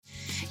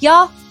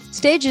Y'all,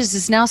 Stages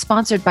is now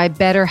sponsored by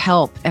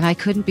BetterHelp, and I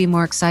couldn't be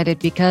more excited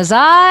because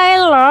I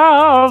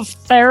love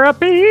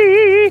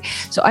therapy.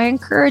 So I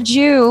encourage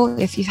you,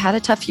 if you've had a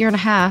tough year and a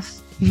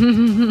half,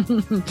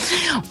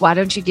 why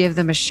don't you give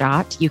them a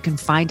shot? You can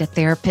find a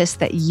therapist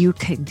that you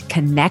can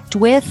connect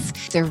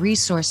with. Their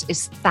resource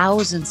is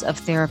thousands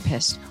of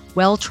therapists,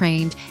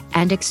 well-trained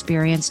and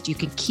experienced. You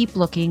can keep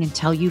looking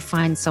until you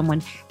find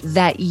someone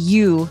that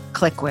you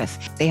click with.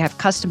 They have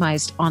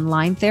customized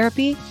online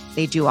therapy.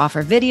 They do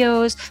offer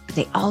videos, but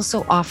they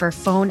also offer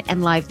phone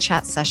and live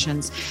chat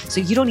sessions. So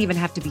you don't even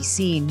have to be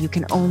seen. You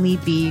can only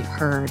be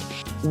heard.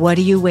 What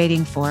are you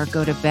waiting for?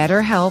 Go to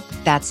BetterHelp.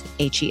 That's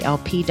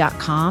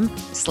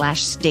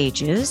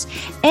HELP.com/stages.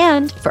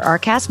 And for our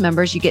cast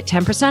members, you get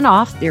 10%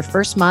 off your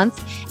first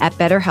month at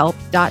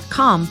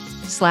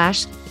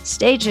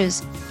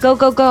BetterHelp.com/stages. Go,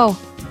 go, go.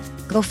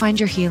 Go find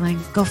your healing.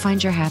 Go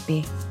find your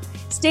happy.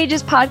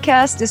 Stages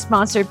podcast is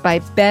sponsored by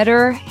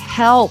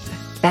BetterHelp.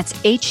 That's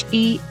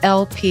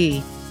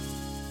HELP.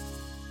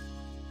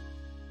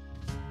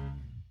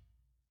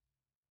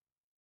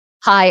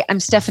 Hi, I'm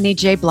Stephanie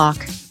J.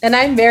 Block. And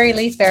I'm Mary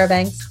Lee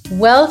Fairbanks.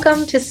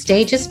 Welcome to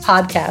Stages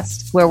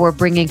Podcast, where we're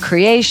bringing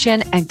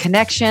creation and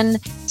connection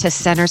to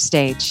center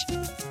stage.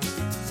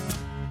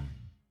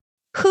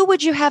 Who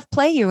would you have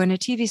play you in a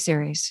TV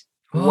series?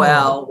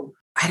 Well,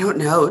 I don't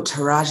know.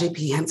 Taraji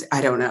P. Henson.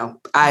 I don't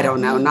know.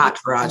 Not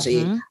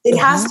Taraji. Mm-hmm. It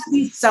has to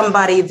be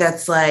somebody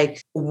that's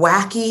like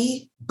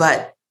wacky,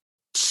 but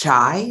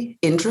shy,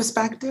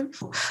 introspective.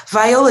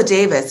 Viola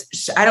Davis.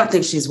 I don't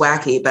think she's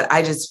wacky, but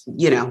I just,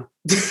 But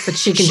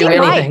she can do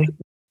anything.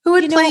 Who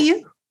would play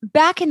you?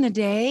 Back in the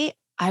day,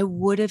 I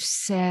would have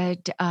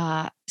said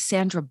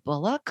Sandra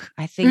Bullock.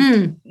 I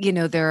think,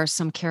 there are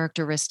some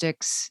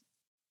characteristics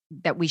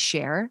that we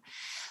share.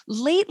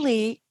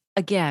 Lately,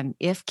 again,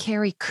 if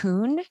Carrie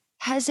Coon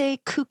has a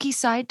kooky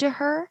side to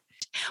her.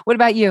 What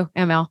about you,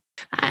 ML?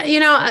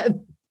 I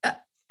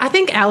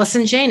think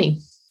Allison Janney.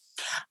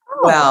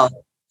 Oh. Well,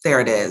 there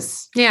it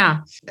is.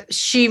 Yeah.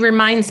 She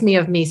reminds me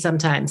of me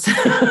sometimes.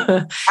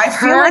 I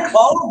feel like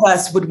all of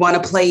us would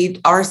want to play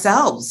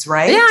ourselves,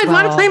 right? Yeah, I'd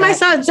want to play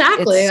myself.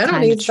 Exactly. I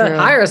don't need to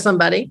hire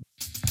somebody.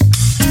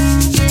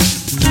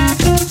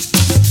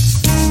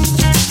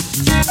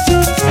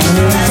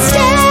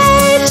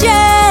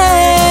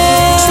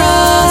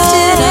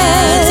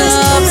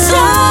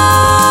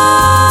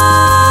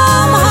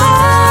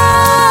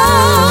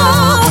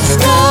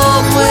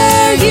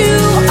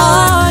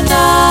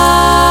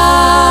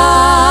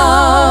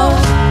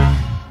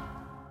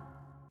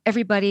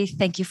 Everybody,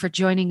 thank you for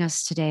joining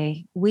us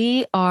today.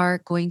 We are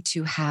going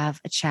to have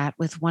a chat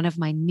with one of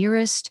my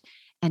nearest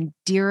and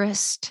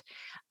dearest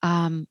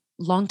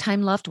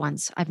longtime loved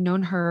ones. I've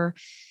known her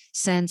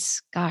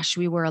since,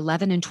 we were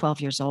 11 and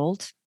 12 years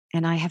old.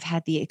 And I have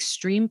had the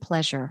extreme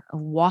pleasure of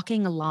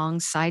walking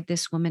alongside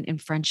this woman in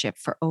friendship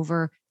for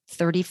over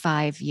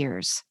 35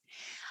 years.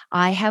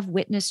 I have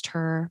witnessed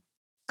her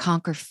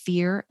conquer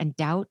fear and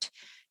doubt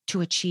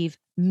to achieve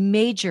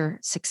major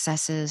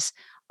successes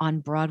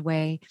on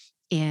Broadway,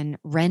 in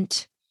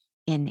Rent,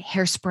 in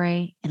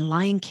Hairspray, in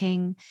Lion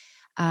King.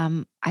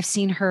 I've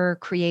seen her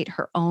create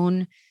her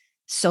own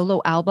solo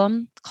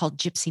album called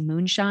Gypsy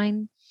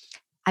Moonshine.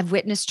 I've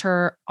witnessed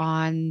her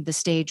on the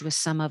stage with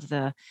some of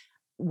the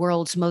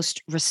world's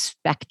most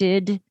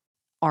respected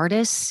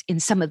artists in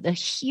some of the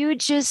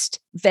hugest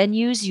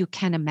venues you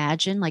can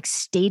imagine, like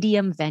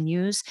stadium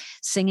venues,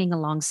 singing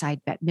alongside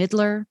Bette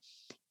Midler,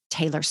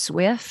 Taylor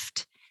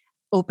Swift,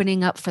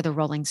 opening up for the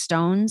Rolling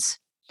Stones.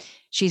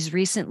 She's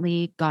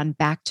recently gone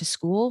back to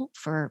school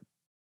for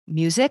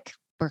music,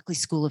 Berklee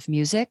School of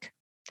Music.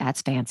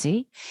 That's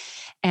fancy.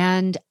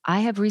 And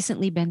I have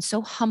recently been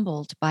so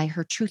humbled by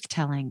her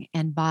truth-telling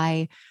and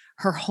by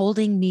her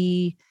holding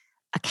me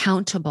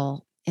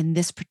accountable in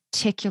this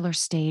particular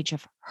stage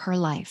of her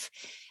life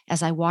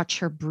as I watch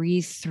her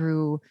breathe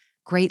through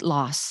great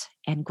loss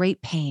and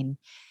great pain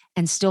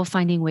and still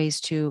finding ways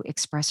to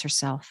express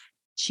herself.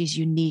 She's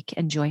unique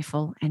and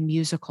joyful and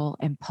musical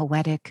and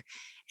poetic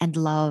and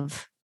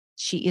love.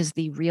 She is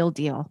the real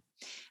deal.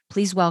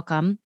 Please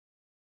welcome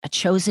a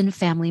chosen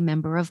family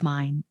member of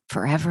mine,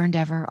 forever and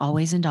ever,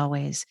 always and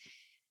always,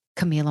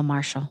 Kamilah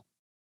Marshall.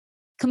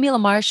 Kamilah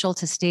Marshall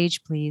to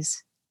stage,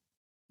 please.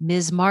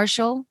 Ms.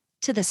 Marshall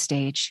to the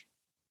stage.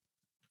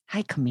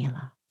 Hi,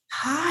 Kamilah.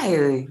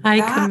 Hi.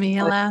 Hi,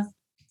 Kamilah.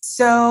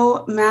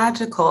 So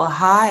magical.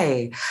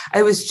 Hi.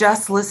 I was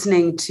just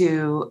listening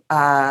to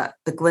the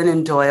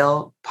Glennon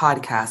Doyle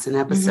podcast, an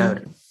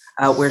episode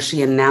where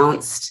she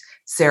announced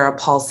Sarah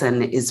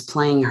Paulson is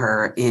playing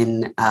her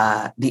in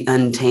the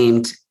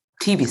Untamed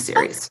TV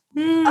series,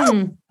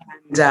 and,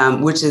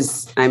 which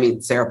is,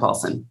 Sarah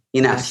Paulson,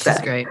 she's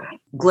great.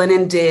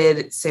 Glennon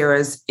did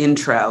Sarah's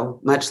intro,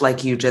 much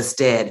like you just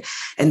did.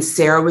 And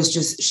Sarah was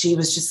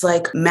just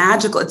like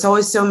magical. It's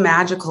always so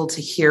magical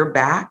to hear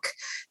back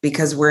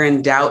because we're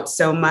in doubt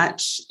so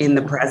much in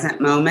the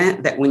present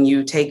moment that when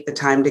you take the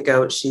time to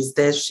go, she's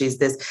this,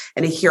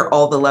 and to hear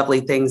all the lovely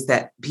things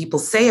that people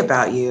say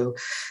about you,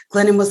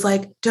 Glennon was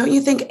like, don't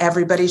you think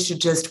everybody should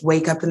just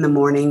wake up in the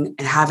morning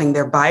and having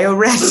their bio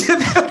read?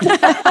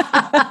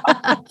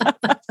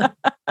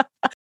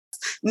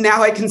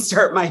 Now I can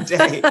start my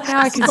day. Now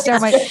I can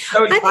start my.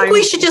 I think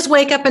we should just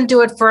wake up and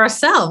do it for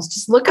ourselves.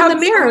 Just look in the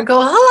mirror and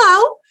go,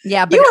 hello.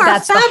 Yeah, but you are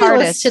that's fabulous the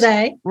hardest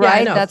today.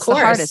 right? Yeah, That's the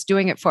hardest,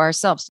 doing it for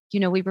ourselves.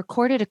 We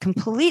recorded a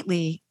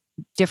completely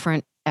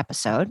different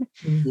episode.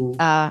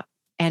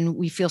 And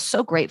we feel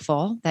so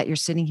grateful that you're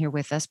sitting here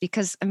with us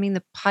because,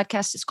 the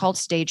podcast is called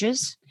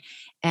Stages.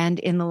 And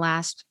in the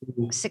last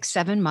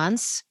 6-7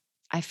 months,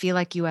 I feel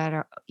like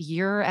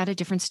you're at a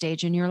different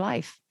stage in your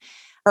life.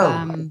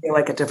 I feel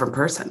like a different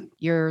person.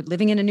 You're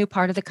living in a new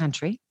part of the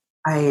country.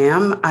 I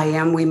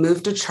am. We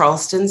moved to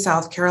Charleston,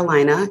 South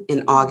Carolina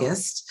in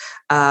August.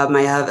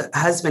 My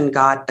husband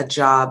got a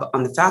job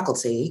on the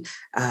faculty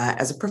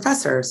as a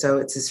professor. So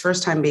it's his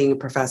first time being a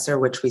professor,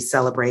 which we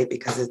celebrate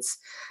because it's,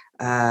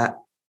 I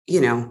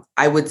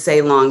would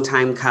say long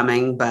time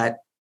coming, but,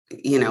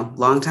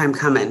 long time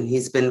coming.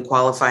 He's been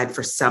qualified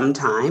for some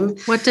time.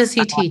 What does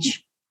he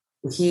teach?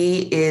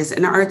 He is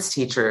an arts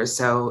teacher.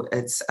 So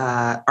it's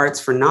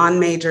arts for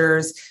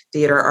non-majors,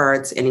 theater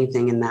arts,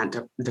 anything in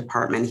that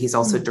department. He's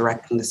also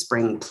directing the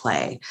spring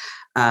play,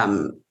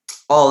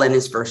 all in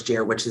his first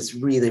year, which is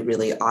really,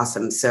 really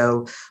awesome.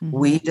 So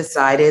we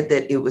decided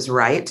that it was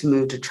right to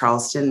move to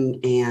Charleston,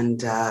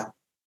 and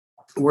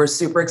we're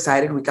super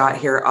excited. We got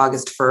here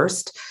August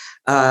 1st.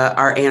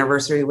 Our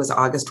anniversary was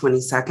August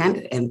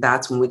 22nd, and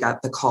that's when we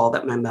got the call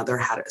that my mother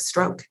had a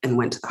stroke and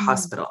went to the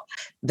hospital.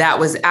 That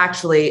was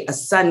actually a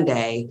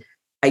Sunday.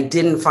 I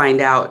didn't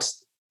find out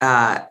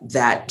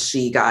that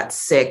she got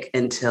sick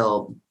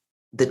until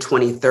the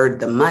 23rd,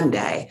 the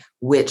Monday,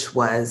 which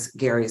was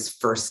Gary's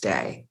first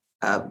day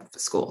of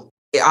school.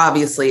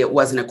 Obviously, it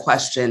wasn't a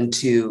question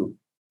to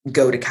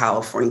go to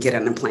California, get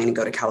on a plane and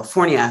go to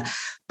California.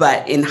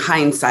 But in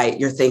hindsight,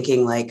 you're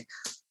thinking like,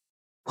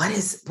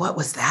 what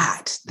was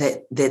that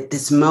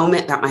this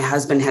moment that my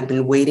husband had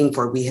been waiting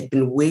for? We had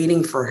been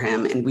waiting for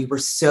him, and we were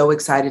so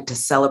excited to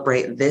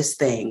celebrate this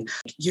thing.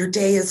 Your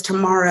day is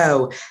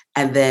tomorrow.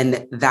 And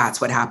then that's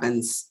what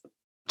happens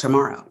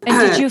tomorrow.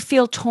 And did you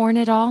feel torn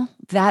at all?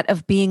 That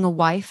of being a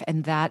wife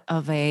and that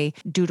of a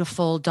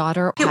dutiful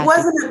daughter? It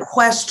wasn't a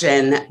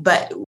question,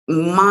 but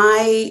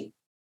my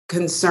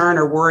concern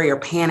or worry or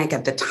panic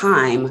at the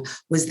time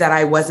was that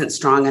I wasn't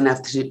strong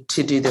enough to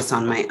do this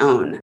on my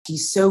own.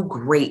 He's so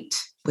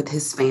great with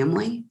his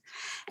family,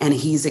 and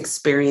he's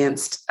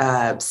experienced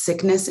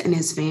sickness in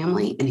his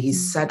family, and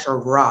he's such a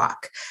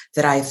rock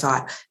that I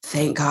thought,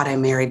 thank God I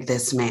married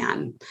this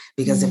man,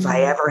 because if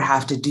I ever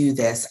have to do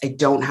this, I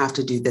don't have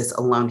to do this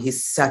alone.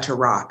 He's such a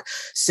rock.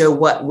 So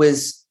what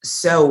was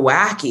so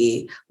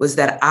wacky was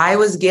that I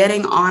was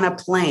getting on a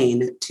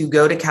plane to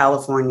go to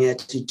California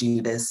to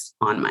do this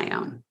on my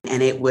own.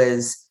 And it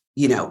was,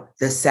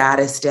 the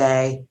saddest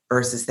day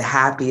versus the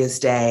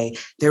happiest day.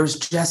 There was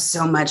just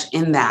so much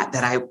in that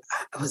I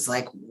was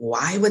like,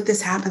 why would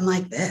this happen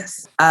like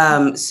this?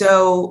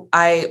 So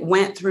I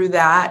went through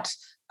that.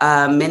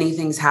 Many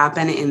things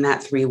happened in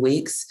that 3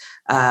 weeks.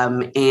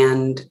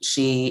 And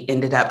she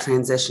ended up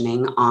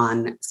transitioning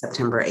on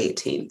September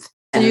 18th.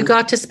 So you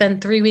got to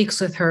spend 3 weeks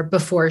with her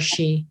before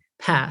she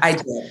passed. I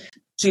did.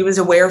 She was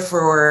aware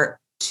for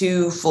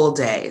 2 full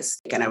days.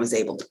 And I was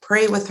able to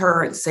pray with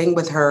her and sing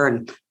with her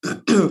and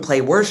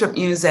play worship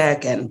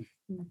music and,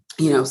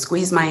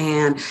 squeeze my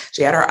hand.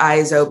 She had her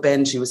eyes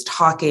open. She was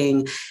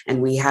talking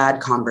and we had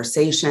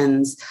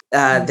conversations.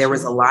 There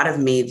was a lot of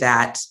me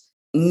that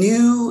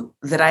knew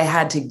that I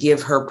had to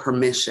give her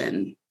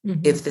permission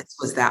if this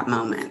was that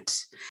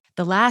moment.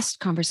 The last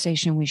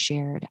conversation we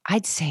shared,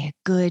 I'd say a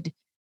good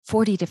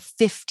 40 to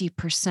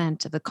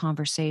 50% of the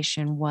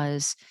conversation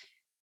was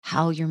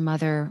how your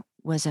mother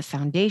was a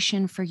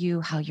foundation for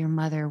you, how your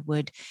mother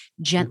would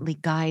gently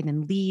guide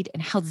and lead,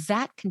 and how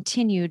that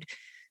continued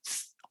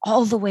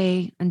all the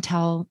way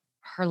until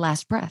her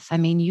last breath.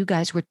 You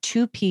guys were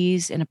 2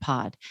 peas in a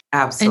pod.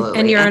 Absolutely.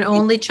 And you're an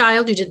only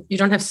child? You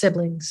don't have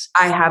siblings?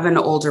 I have an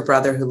older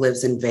brother who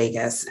lives in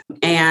Vegas,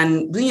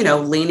 and,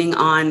 leaning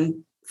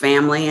on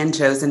family and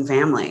chosen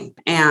family.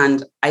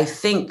 And I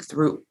think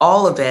through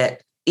all of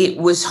it, it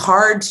was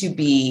hard to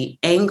be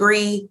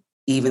angry,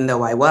 even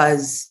though I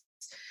was.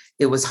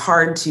 It was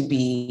hard to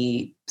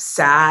be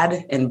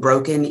sad and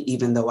broken,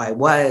 even though I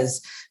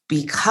was,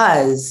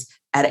 because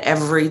at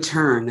every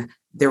turn,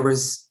 there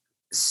was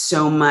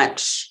so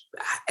much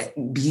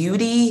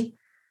beauty.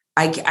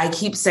 I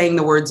keep saying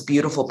the words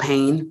beautiful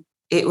pain.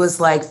 It was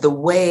like the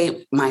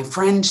way my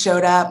friends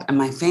showed up and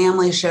my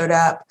family showed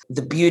up,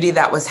 the beauty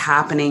that was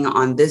happening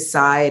on this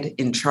side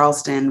in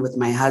Charleston with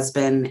my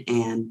husband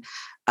and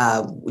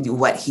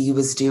what he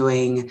was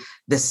doing,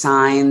 the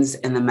signs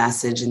and the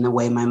message and the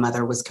way my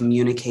mother was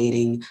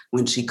communicating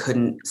when she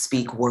couldn't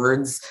speak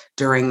words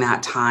during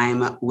that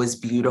time was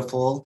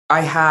beautiful.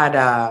 I had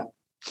a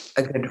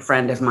good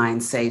friend of mine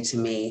say to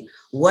me,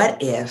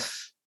 what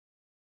if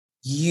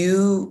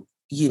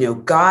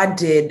God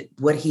did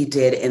what he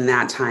did in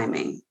that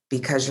timing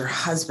because your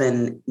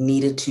husband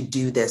needed to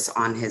do this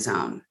on his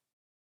own.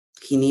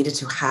 He needed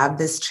to have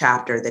this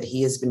chapter that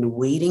he has been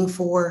waiting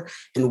for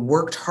and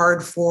worked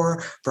hard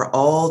for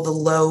all the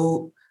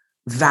low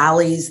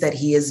valleys that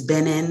he has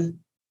been in.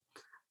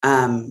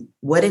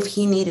 What if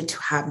he needed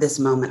to have this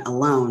moment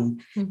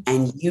alone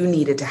and you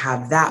needed to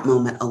have that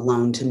moment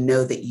alone to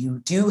know that you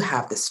do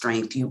have the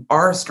strength, you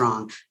are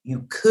strong,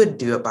 you could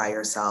do it by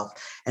yourself?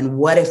 And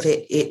what if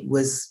it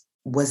was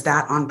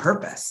that on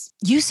purpose?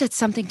 You said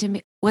something to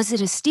me. Was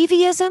it a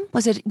Stevieism?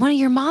 Was it one of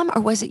your mom,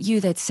 or was it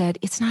you that said,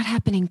 it's not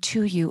happening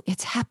to you,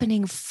 it's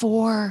happening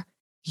for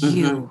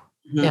you?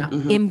 Yeah.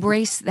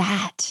 Embrace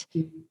that.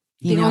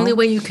 The only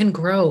way you can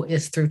grow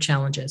is through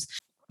challenges.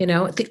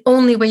 The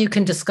only way you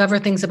can discover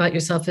things about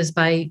yourself is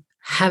by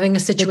having a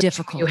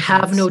situation where you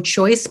have no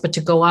choice but to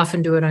go off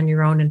and do it on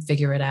your own and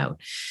figure it out.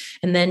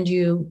 And then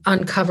you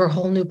uncover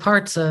whole new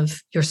parts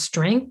of your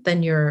strength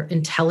and your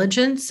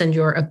intelligence and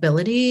your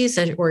abilities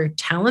or your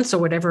talents or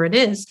whatever it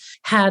is.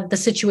 Had the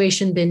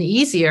situation been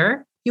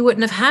easier, you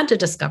wouldn't have had to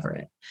discover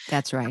it.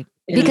 That's right.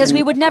 Because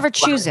we would never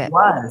choose it.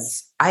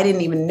 I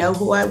didn't even know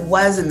who I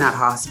was in that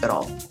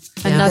hospital.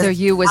 Another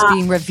you was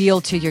being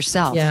revealed to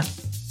yourself. Yeah.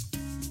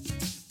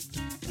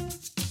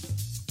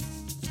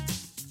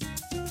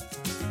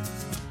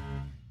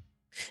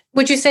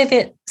 Would you say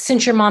that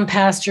since your mom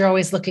passed, you're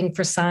always looking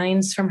for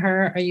signs from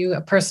her? Are you a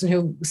person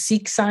who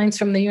seeks signs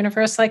from the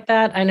universe like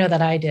that? I know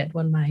that I did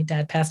when my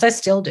dad passed. I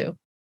still do.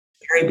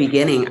 Very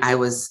beginning, I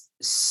was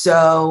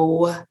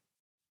so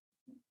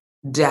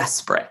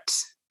desperate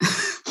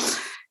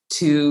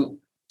to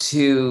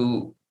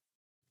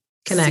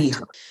connect. See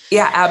her.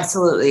 Yeah,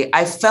 absolutely.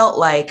 I felt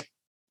like,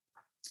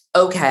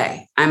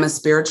 okay, I'm a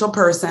spiritual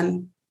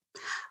person.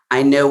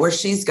 I know where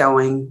she's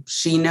going.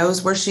 She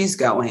knows where she's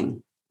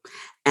going.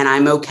 And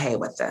I'm okay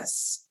with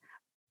this.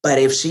 But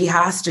if she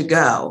has to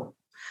go,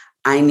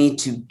 I need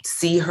to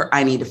see her.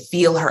 I need to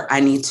feel her.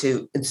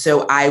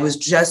 So I was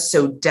just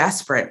so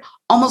desperate,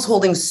 almost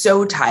holding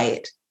so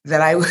tight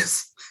that I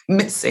was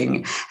missing.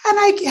 And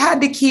I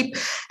had to keep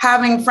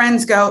having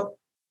friends go,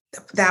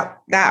 that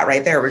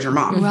right there was your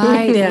mom.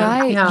 Right, Yeah,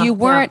 right. yeah,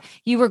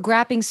 you were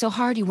grabbing so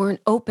hard, you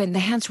weren't open. The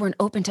hands weren't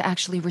open to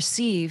actually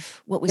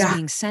receive what was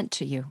being sent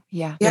to you.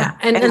 Yeah. Yeah.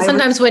 And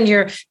sometimes when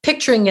you're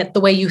picturing it the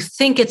way you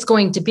think it's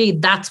going to be,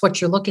 that's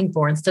what you're looking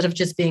for instead of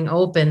just being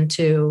open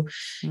to.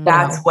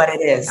 That's what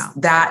it is. Yeah.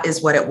 That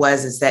is what it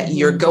was, is that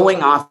you're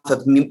going off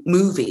of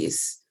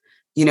movies.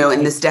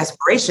 In this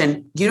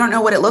desperation, you don't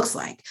know what it looks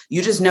like.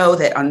 You just know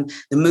that on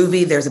the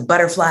movie, there's a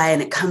butterfly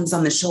and it comes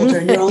on the shoulder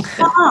and you're like,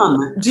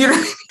 Mom, do you know what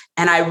I mean?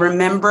 And I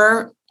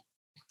remember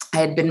I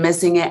had been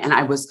missing it, and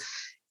I was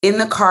in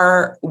the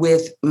car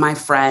with my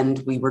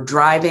friend. We were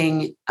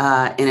driving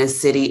in a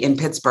city in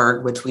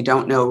Pittsburgh, which we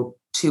don't know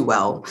too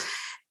well.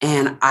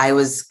 And I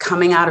was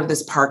coming out of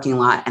this parking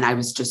lot and I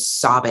was just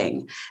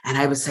sobbing. And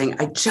I was saying,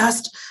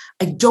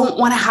 I don't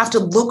want to have to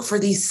look for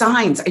these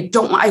signs. I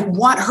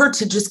want her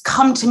to just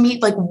come to me.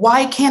 Like,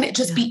 why can't it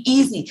just be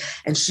easy?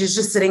 And she's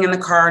just sitting in the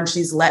car and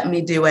she's letting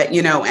me do it,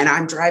 and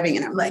I'm driving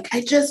and I'm like,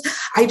 I just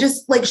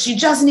like, she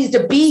just needs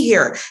to be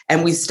here.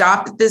 And we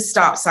stopped at this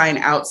stop sign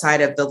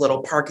outside of the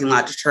little parking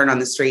lot to turn on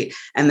the street.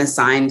 And the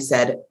sign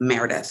said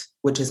Meredith,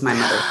 which is my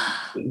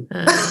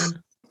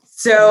mother.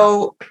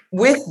 So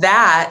with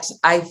that,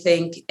 I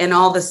think in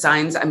all the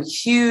signs, I'm a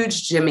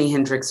huge Jimi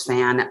Hendrix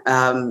fan.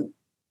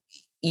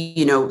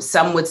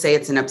 Some would say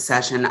it's an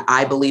obsession.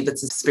 I believe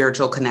it's a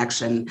spiritual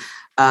connection.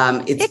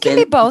 It can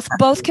be both.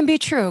 Both can be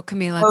true,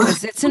 Kamilah,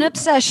 because it's an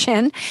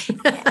obsession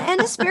and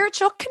a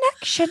spiritual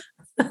connection.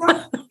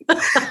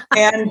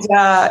 And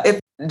if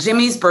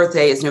Jimmy's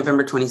birthday is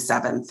November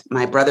 27th,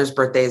 my brother's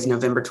birthday is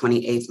November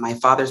 28th, my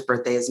father's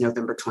birthday is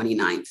November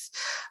 29th.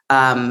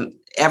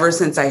 Ever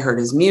since I heard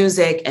his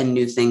music and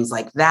knew things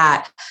like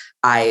that,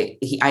 I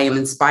am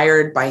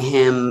inspired by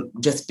him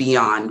just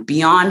beyond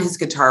his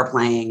guitar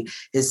playing,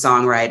 his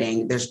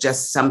songwriting. There's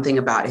just something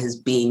about his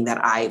being that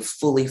I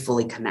fully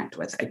connect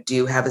with. I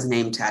do have his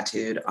name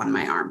tattooed on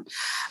my arm,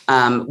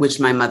 which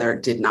my mother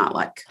did not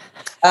like.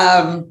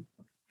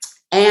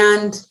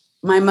 And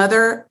my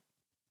mother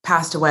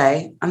passed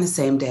away on the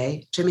same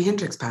day Jimi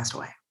Hendrix passed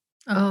away.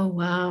 Oh,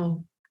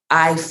 wow.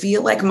 I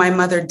feel like my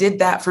mother did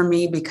that for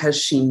me because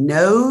she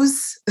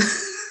knows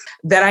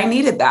that I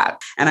needed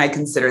that. And I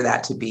consider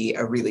that to be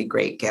a really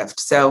great gift.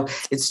 So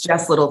it's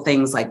just little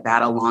things like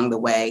that along the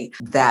way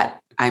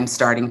that I'm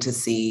starting to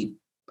see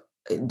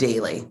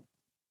daily,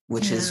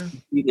 which is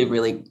really,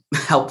 really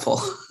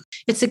helpful.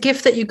 It's a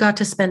gift that you got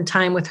to spend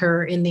time with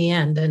her in the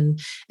end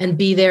and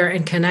be there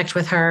and connect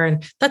with her.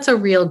 And that's a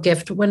real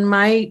gift. When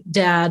my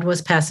dad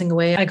was passing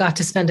away, I got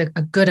to spend a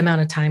good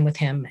amount of time with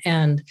him.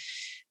 And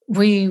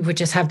we would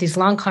just have these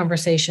long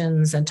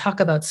conversations and talk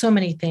about so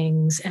many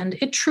things. And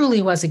it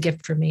truly was a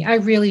gift for me. I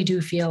really do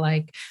feel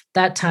like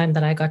that time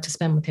that I got to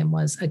spend with him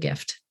was a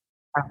gift.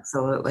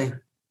 Absolutely.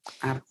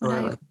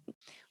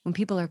 When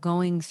people are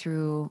going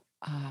through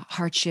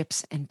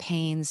hardships and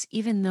pains,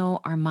 even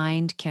though our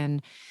mind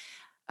can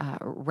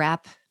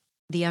wrap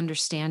the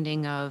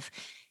understanding of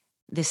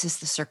this is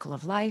the circle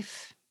of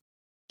life.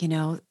 You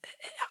know,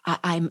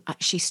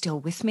 she's still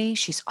with me.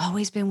 She's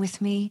always been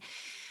with me.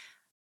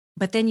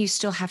 But then you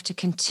still have to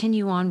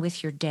continue on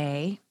with your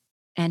day.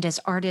 And as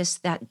artists,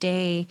 that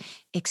day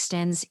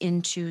extends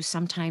into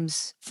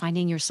sometimes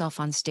finding yourself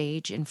on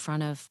stage in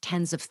front of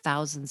tens of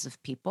thousands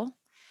of people,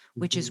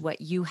 which is what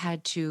you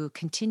had to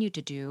continue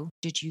to do.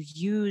 Did you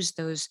use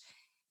those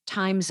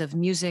times of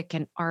music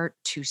and art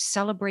to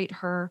celebrate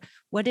her?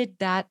 What did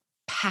that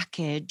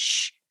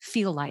package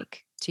feel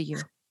like to you?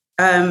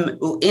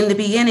 In the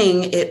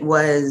beginning, it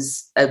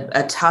was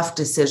a tough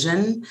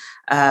decision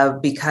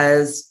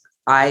because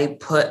I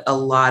put a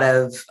lot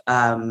of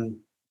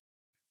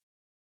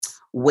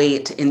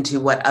weight into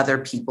what other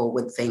people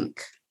would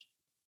think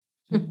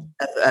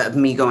of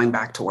me going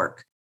back to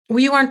work. Were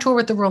you on tour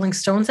with the Rolling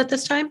Stones at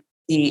this time?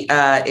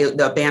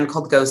 The band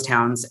called Ghost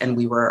Towns, and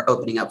we were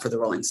opening up for the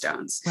Rolling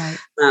Stones. Right.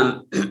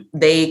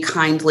 They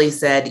kindly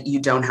said, "You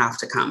don't have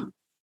to come.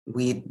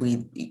 We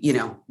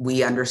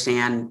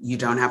understand you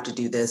don't have to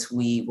do this.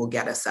 We will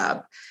get a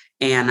sub."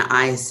 And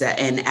I said,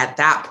 and at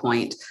that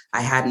point,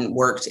 I hadn't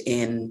worked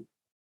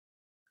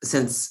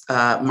since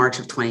March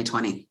of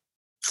 2020.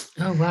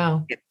 Oh,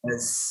 wow. It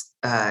was,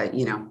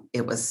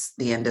 it was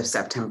the end of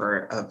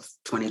September of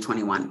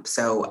 2021.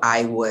 So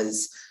I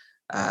was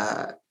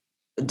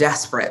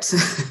desperate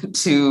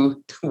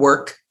to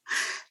work,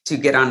 to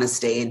get on a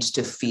stage,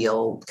 to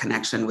feel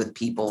connection with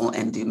people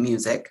and do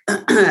music.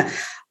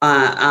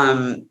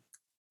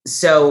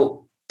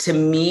 So to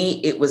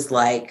me, it was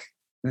like,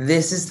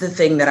 this is the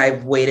thing that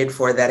I've waited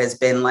for, that has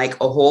been like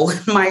a hole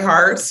in my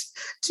heart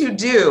to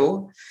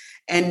do.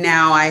 And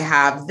now I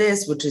have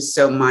this, which is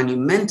so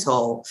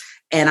monumental.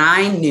 And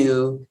I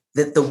knew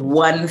that the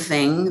one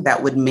thing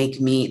that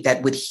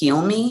would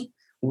heal me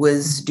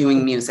was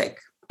doing music.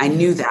 I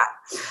knew that.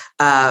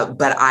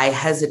 But I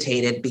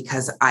hesitated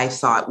because I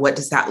thought, what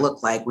does that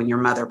look like when your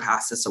mother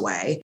passes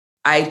away?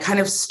 I kind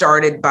of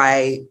started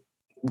by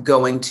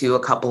going to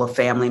a couple of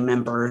family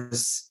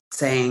members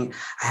saying,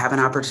 I have an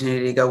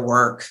opportunity to go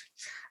work.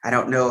 I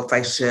don't know if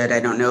I should. I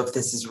don't know if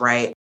this is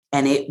right.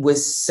 And it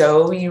was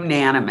so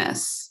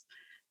unanimous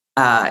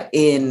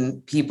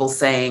in people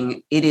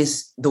saying, it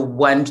is the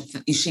one,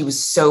 she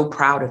was so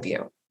proud of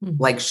you. Mm-hmm.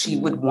 Like she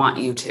would want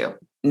you to.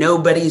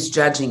 Nobody's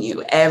judging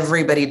you.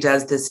 Everybody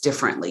does this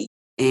differently.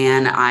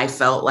 And I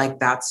felt like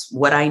that's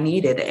what I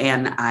needed.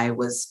 And I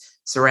was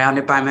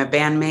surrounded by my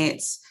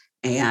bandmates.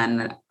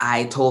 And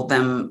I told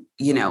them,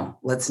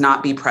 let's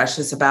not be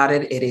precious about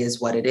it. It is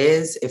what it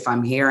is. If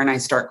I'm here and I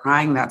start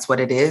crying, that's what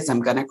it is.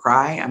 I'm going to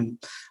cry. I'm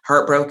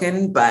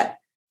heartbroken, but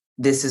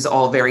this is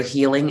all very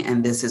healing.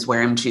 And this is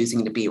where I'm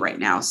choosing to be right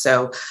now.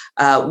 So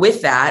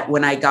with that,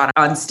 when I got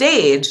on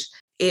stage,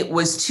 it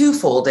was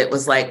twofold. It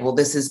was like, well,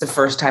 this is the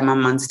first time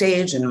I'm on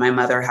stage and my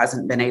mother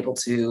hasn't been able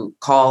to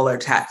call or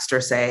text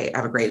or say,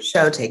 have a great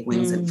show, take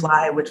wings and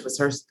fly, which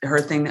was her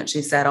thing that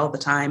she said all the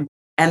time.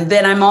 And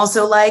then I'm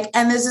also like,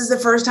 and this is the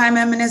first time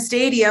I'm in a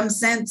stadium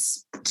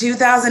since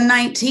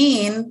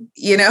 2019,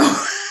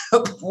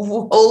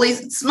 holy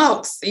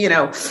smokes,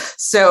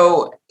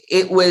 So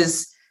it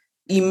was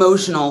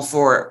emotional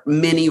for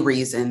many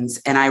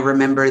reasons. And I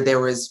remember there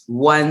was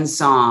one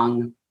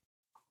song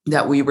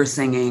that we were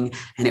singing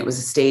and it was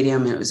a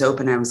stadium and it was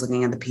open. I was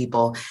looking at the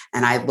people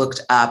and I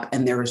looked up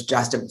and there was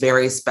just a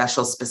very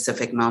special,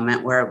 specific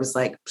moment where it was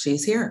like,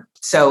 she's here.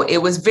 So it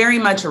was very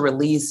much a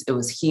release. It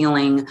was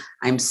healing.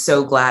 I'm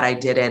so glad I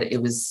did it.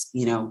 It was,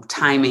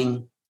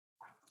 timing,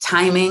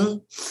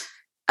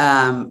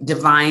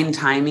 divine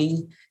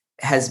timing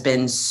has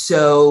been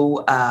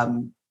so,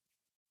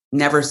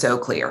 never so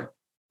clear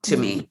to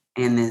me.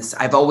 In this,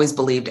 I've always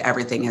believed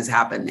everything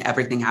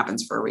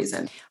happens for a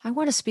reason. I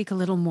want to speak a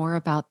little more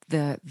about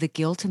the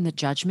guilt and the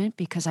judgment,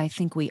 because I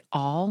think we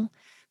all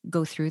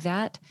go through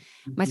that.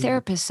 Mm-hmm. My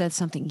therapist said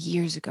something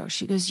years ago.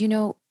 She goes,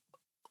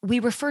 we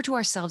refer to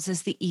ourselves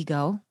as the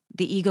ego.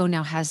 The ego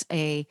now has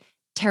a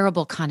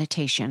terrible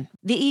connotation.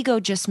 The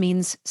ego just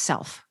means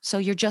self. So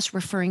you're just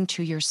referring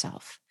to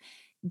yourself.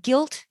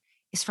 Guilt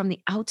is from the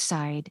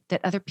outside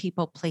that other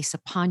people place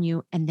upon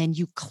you and then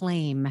you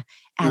claim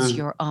as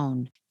your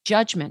own.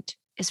 Judgment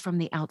is from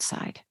the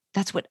outside.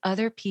 That's what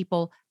other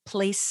people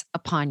place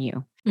upon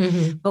you.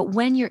 Mm-hmm. But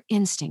when your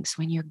instincts,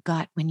 when your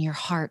gut, when your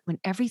heart, when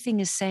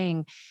everything is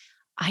saying,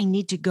 I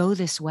need to go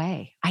this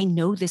way. I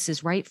know this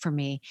is right for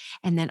me.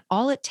 And then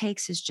all it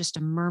takes is just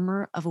a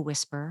murmur of a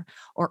whisper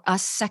or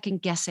us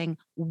second guessing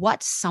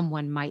what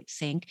someone might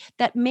think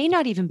that may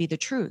not even be the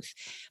truth.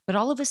 But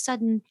all of a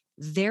sudden,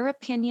 their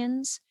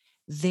opinions,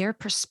 their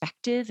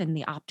perspective and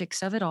the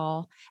optics of it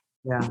all,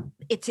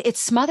 it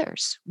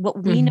smothers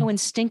what we know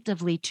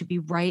instinctively to be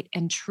right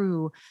and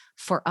true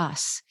for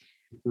us.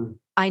 Mm-hmm.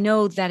 I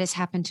know that has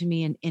happened to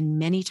me in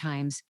many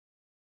times,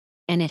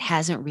 and it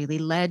hasn't really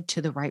led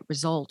to the right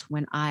result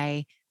when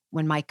my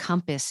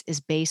compass is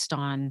based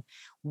on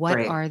what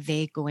are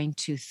they going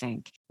to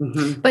think.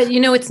 Mm-hmm. But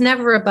it's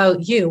never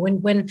about you.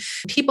 When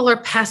people are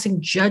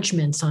passing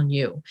judgments on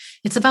you,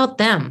 it's about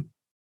them.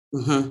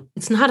 Mm-hmm.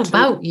 It's not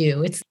about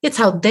you. It's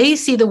how they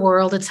see the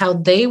world. It's how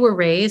they were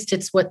raised.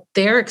 It's what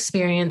their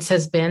experience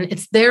has been.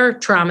 It's their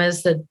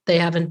traumas that they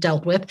haven't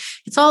dealt with.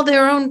 It's all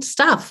their own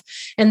stuff.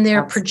 And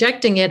they're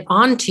projecting it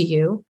onto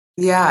you.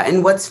 Yeah.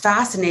 And what's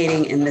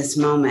fascinating in this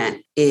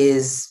moment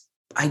is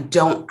I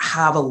don't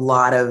have a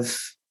lot of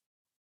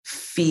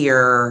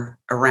fear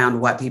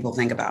around what people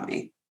think about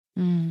me.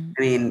 I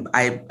mean,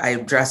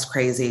 I dress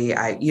crazy.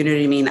 You know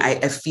what I mean?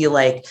 I feel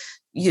like,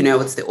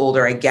 it's the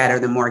older I get or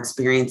the more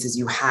experiences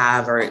you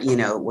have, or,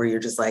 where you're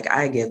just like,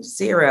 I give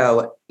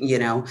 0,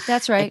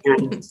 That's right.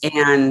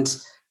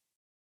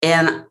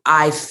 And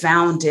I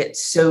found it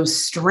so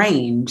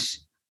strange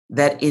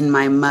that in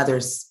my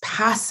mother's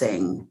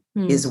passing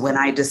is when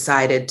I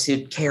decided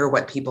to care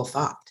what people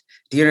thought.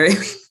 Do you know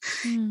what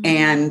I mean?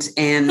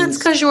 And that's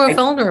because you were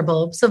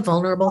vulnerable. It's a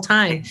vulnerable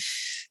time.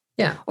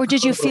 Yeah. Or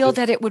did you feel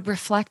that it would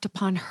reflect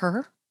upon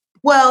her?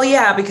 Well,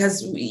 yeah,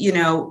 because,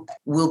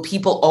 will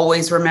people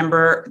always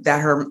remember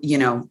that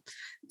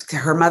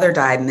her mother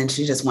died and then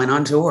she just went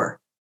on tour?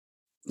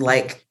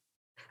 Like,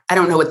 I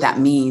don't know what that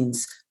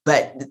means,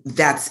 but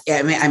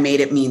I made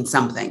it mean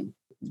something.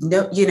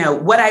 No,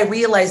 what I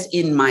realized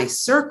in my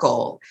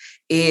circle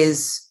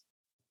is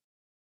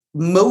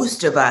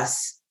most of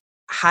us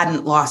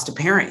hadn't lost a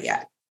parent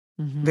yet.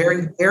 Mm-hmm.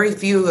 Very, very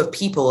few of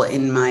people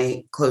in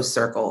my close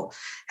circle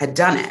had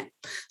done it.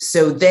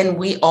 So then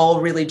we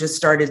all really just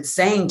started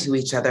saying to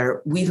each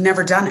other, we've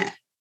never done it.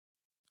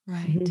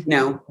 Right.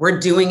 We're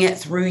doing it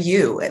through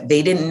you.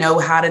 They didn't know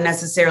how to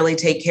necessarily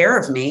take care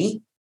of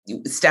me.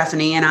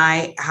 Stephanie and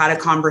I had a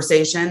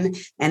conversation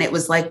and it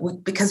was like,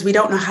 because we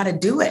don't know how to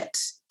do it.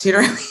 Do you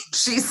know what I mean?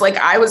 She's like,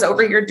 I was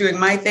over here doing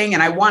my thing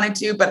and I wanted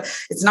to, but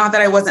it's not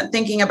that I wasn't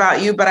thinking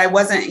about you, but I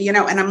wasn't, and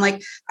I'm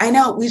like, I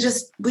know we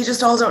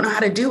just all don't know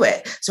how to do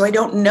it. So I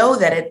don't know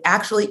that it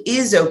actually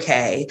is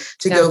okay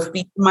to go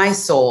feed my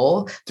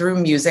soul through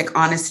music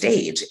on a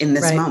stage in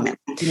this moment.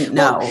 I didn't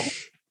know. Well,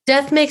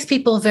 death makes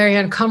people very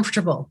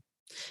uncomfortable.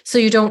 So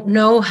you don't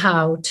know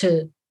how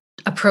to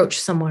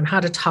approach someone, how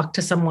to talk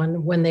to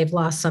someone when they've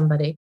lost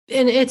somebody.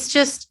 And it's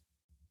just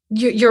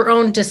your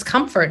own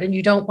discomfort, and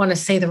you don't want to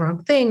say the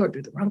wrong thing or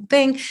do the wrong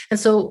thing. And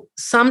so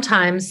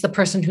sometimes the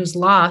person who's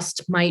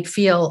lost might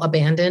feel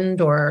abandoned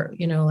or,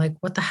 like,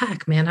 what the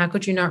heck, man, how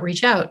could you not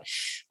reach out?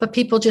 But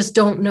people just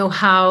don't know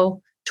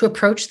how to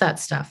approach that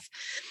stuff.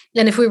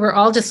 And if we were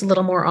all just a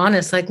little more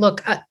honest, like,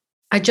 look,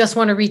 I just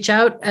want to reach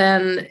out.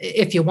 And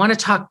if you want to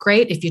talk,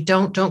 great. If you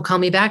don't call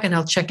me back and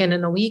I'll check in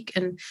a week.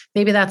 And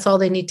maybe that's all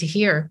they need to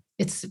hear.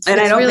 And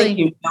I don't think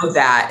you know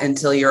that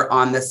until you're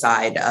on the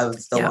side of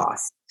the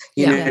loss.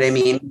 You know what I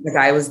mean? Because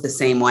I was the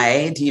same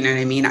way. Do you know what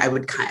I mean?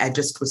 I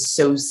just was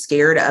so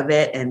scared of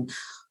it and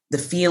the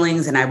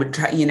feelings. And I would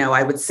try,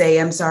 I would say,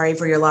 I'm sorry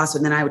for your loss.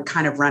 And then I would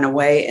kind of run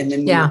away. And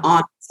then you're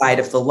on the side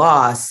of the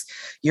loss.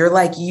 You're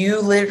like, you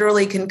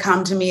literally can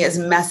come to me as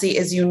messy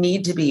as you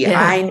need to be. Yeah.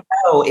 I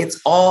know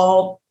it's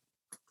all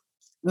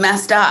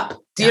messed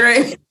up. Do you know what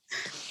I mean?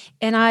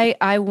 And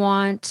I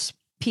want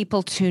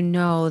people to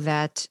know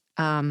that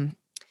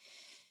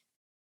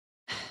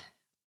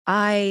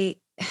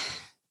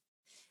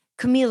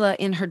Kamilah,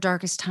 in her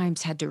darkest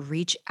times, had to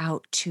reach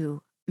out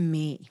to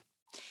me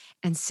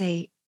and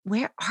say,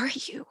 where are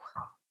you?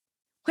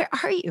 Where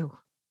are you?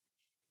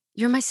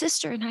 You're my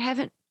sister, and I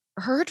haven't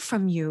heard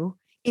from you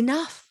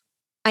enough.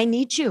 I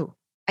need you.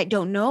 I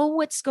don't know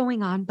what's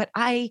going on, but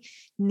I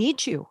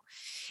need you.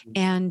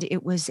 And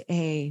it was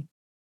a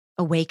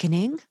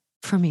awakening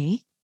for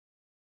me.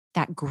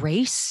 That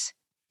grace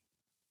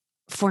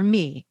for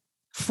me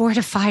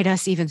fortified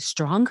us even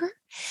stronger,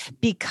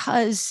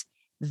 because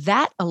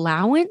that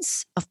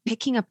allowance of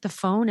picking up the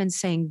phone and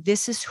saying,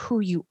 this is who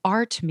you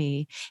are to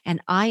me, and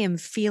I am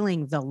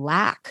feeling the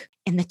lack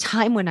in the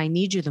time when I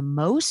need you the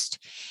most,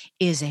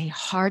 is a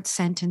hard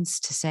sentence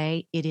to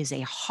say. It is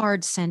a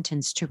hard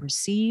sentence to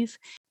receive.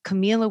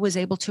 Kamilah was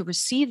able to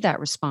receive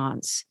that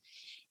response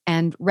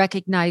and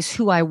recognize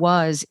who I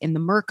was in the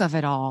murk of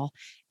it all.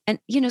 And,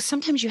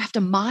 sometimes you have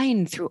to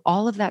mine through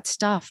all of that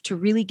stuff to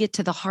really get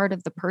to the heart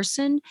of the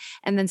person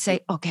and then say,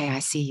 okay, I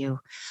see you.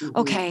 Mm-hmm.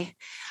 Okay,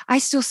 I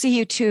still see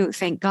you too.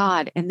 Thank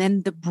God. And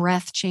then the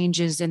breath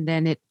changes, and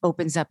then it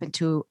opens up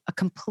into a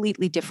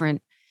completely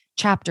different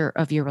chapter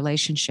of your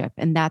relationship.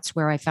 And that's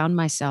where I found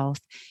myself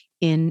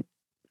in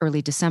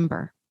early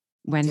December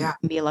when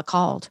Kamilah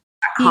called.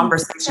 That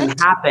conversation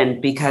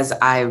happened because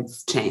I've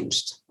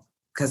changed,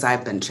 because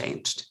I've been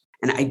changed.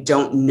 And I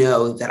don't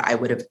know that I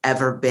would have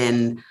ever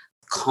been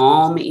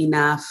calm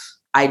enough.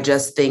 I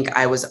just think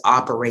I was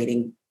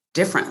operating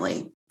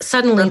differently.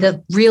 Suddenly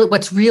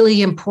what's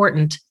really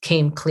important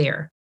came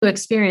clear. You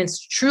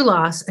experienced true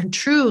loss and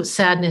true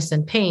sadness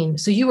and pain.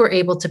 So you were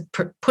able to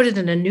put it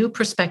in a new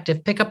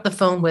perspective, pick up the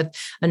phone with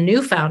a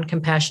newfound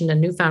compassion, a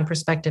newfound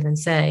perspective, and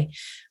say,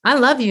 I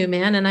love you,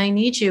 man, and I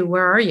need you.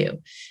 Where are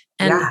you?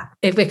 And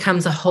it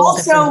becomes a whole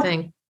different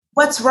thing.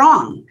 What's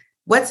wrong?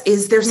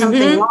 Is there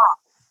something wrong?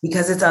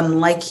 because it's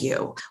unlike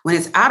you. When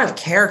it's out of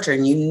character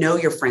and you know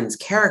your friend's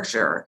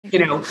character,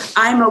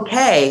 I'm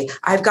okay.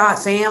 I've got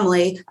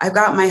family. I've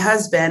got my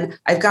husband.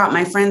 I've got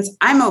my friends.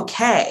 I'm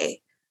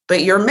okay.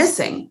 But you're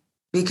missing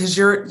because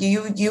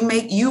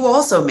you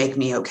also make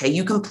me okay.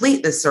 You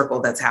complete this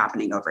circle that's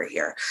happening over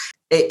here.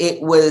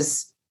 It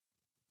was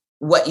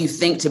what you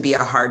think to be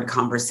a hard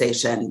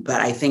conversation.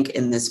 But I think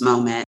in this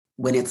moment,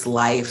 when it's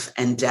life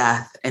and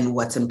death and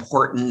what's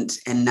important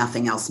and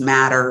nothing else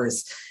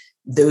matters,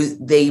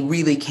 they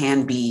really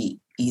can be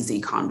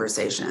easy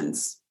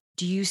conversations.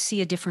 Do you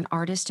see a different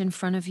artist in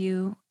front of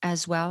you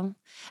as well?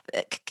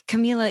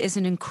 Kamilah is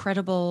an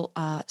incredible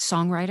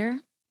songwriter,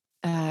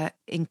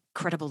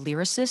 incredible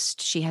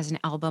lyricist. She has an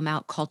album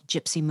out called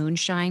Gypsy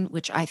Moonshine,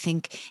 which I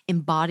think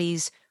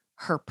embodies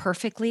her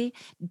perfectly.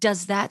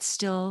 Does that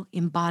still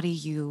embody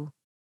you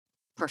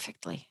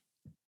perfectly?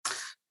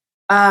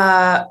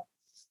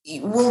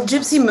 Well,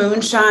 Gypsy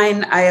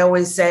Moonshine, I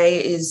always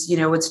say is,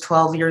 it's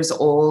 12 years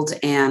old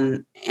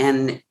and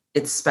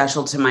it's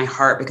special to my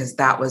heart because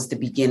that was the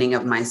beginning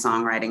of my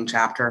songwriting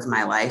chapter of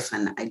my life.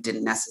 And I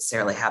didn't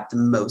necessarily have the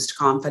most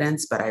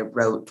confidence, but I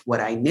wrote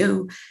what I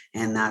knew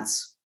and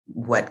that's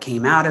what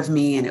came out of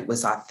me. And it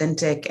was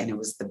authentic and it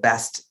was the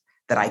best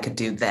that I could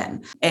do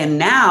then. And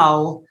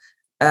now,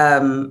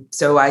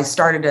 so I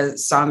started a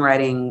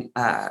songwriting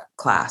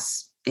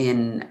class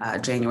in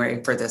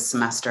January for this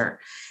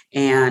semester.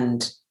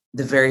 And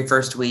the very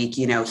first week,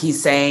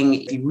 he's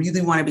saying, if you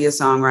really want to be a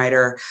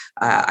songwriter,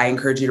 I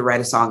encourage you to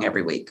write a song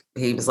every week.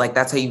 He was like,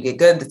 that's how you get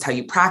good. That's how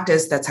you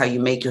practice. That's how you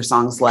make your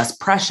songs less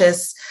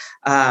precious.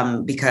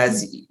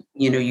 Because,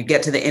 you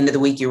get to the end of the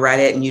week, you write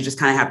it and you just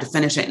kind of have to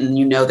finish it. And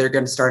they're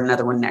going to start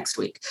another one next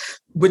week,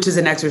 which is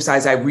an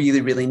exercise I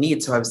really, really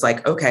need. So I was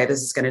like, okay,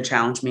 this is going to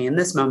challenge me in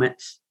this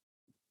moment.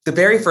 The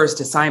very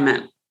first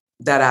assignment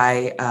that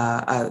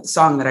a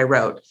song that I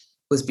wrote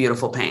was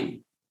Beautiful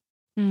Pain.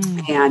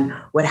 And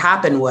what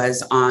happened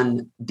was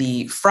on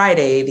the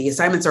Friday, the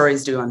assignments are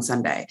always due on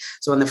Sunday.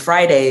 So on the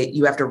Friday,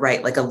 you have to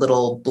write like a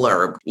little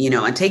blurb,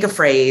 and take a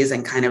phrase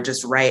and kind of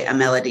just write a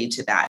melody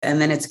to that. And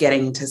then it's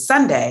getting to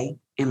Sunday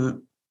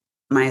and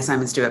my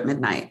assignment's due at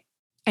midnight.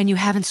 And you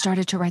haven't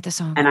started to write the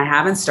song. And I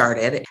haven't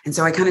started. And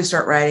so I kind of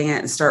start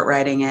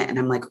writing it. And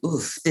I'm like,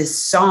 oof, this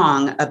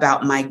song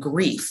about my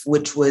grief,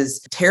 which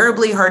was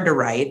terribly hard to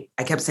write.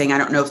 I kept saying, I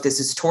don't know if this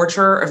is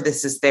torture or if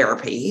this is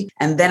therapy.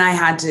 And then I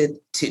had to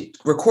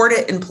record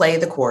it and play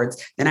the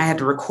chords. Then I had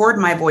to record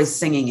my voice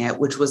singing it,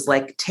 which was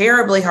like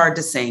terribly hard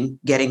to sing,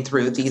 getting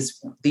through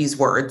these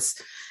words,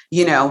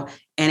 and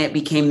it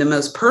became the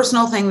most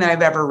personal thing that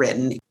I've ever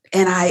written.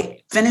 And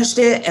I finished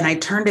it and I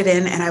turned it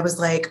in and I was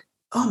like,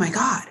 oh my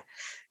God.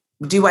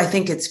 Do I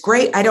think it's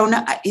great? I don't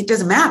know. It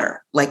doesn't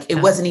matter. Like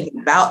it wasn't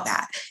even about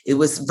that. It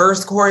was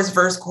verse, chorus,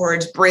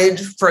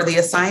 bridge for the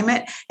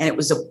assignment. And it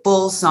was a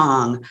full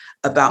song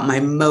about my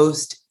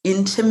most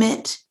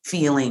intimate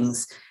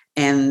feelings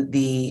and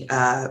the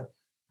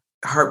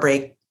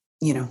heartbreak,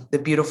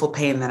 the beautiful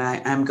pain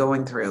that I'm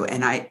going through.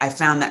 And I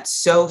found that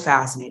so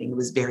fascinating. It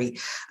was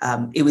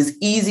it was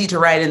easy to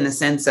write in the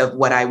sense of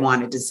what I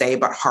wanted to say,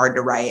 but hard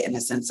to write in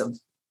the sense of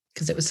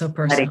because it was so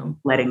personal,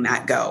 letting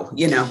that go,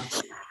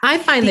 I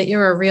find that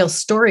you're a real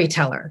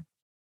storyteller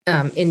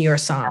in your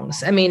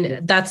songs. I mean,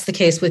 that's the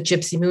case with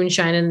Gypsy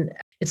Moonshine, and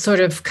it's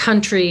sort of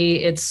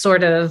country, it's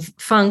sort of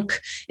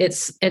funk,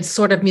 it's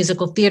sort of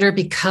musical theater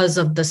because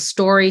of the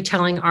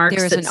storytelling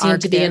arcs that seem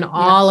to be in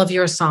all of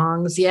your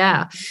songs.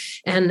 Yeah.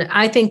 And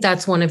I think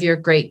that's one of your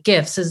great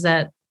gifts is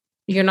that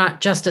you're not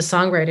just a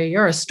songwriter,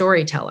 you're a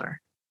storyteller.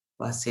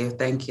 Bless you.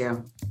 Thank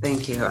you.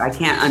 Thank you. I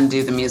can't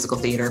undo the Musical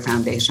Theater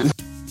Foundation.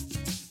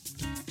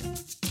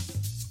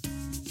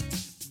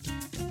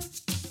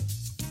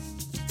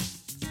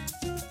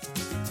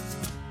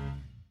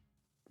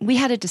 We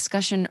had a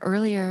discussion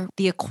earlier,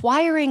 the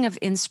acquiring of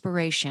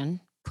inspiration,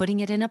 putting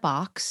it in a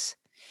box,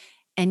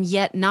 and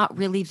yet not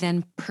really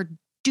then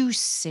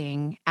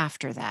producing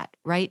after that,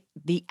 right?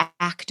 The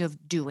act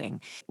of doing.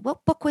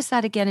 What book was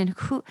that again? And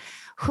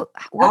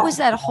what was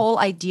that whole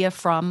idea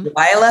from?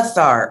 Lila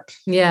Tharp.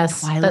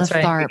 Yes, Lila that's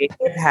right. Tharp. The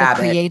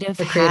Creative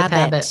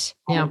Habit.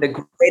 Yeah.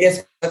 The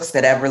greatest books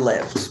that ever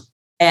lived.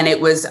 And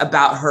it was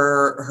about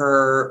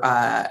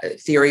her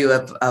theory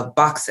of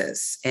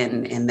boxes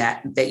and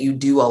that you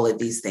do all of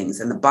these things.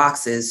 And the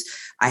boxes,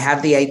 I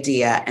have the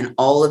idea and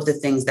all of the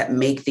things that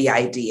make the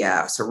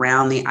idea,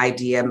 surround the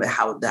idea,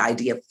 how the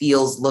idea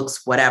feels,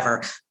 looks,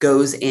 whatever,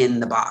 goes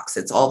in the box.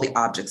 It's all the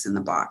objects in the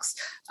box.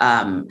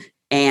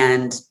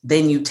 And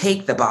then you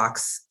take the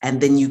box and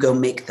then you go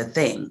make the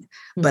thing.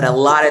 Mm-hmm. But a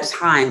lot of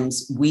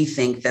times we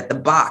think that the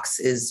box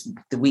is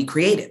that we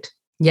created.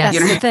 Yes,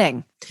 the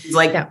thing. It's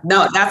like,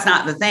 no, that's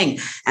not the thing.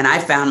 And I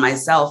found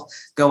myself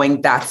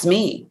going, that's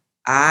me.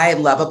 I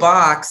love a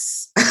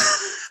box.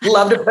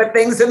 Love to put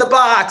things in the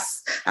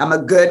box. I'm a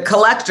good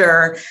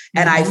collector.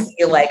 And I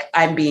feel like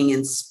I'm being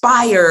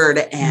inspired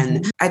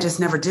and I just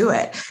never do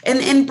it.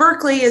 And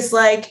Berkeley is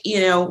like,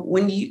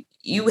 when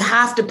you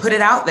have to put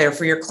it out there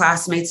for your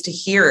classmates to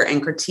hear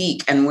and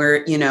critique. And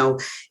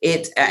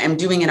I'm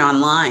doing it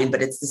online,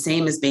 but it's the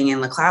same as being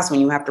in the class when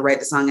you have to write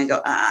the song and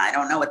go, I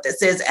don't know what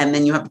this is. And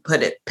then you have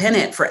to pin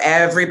it for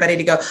everybody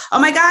to go, oh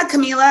my God,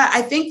 Kamilah,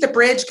 I think the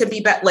bridge could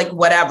be better, like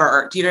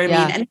whatever. Do you know what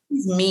I mean? And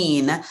he's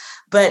mean,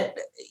 but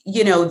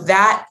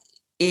that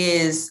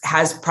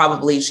has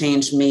probably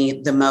changed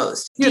me the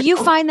most. Do you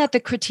find that the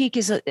critique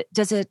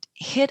does it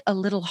hit a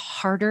little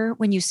harder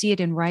when you see it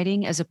in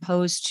writing as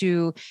opposed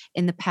to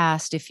in the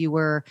past, if you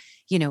were,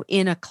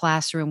 in a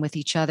classroom with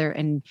each other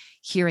and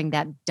hearing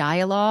that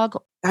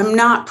dialogue? I'm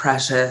not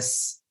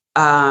precious.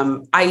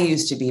 I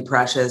used to be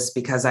precious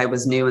because I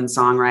was new in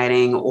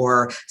songwriting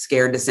or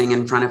scared to sing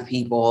in front of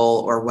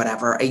people or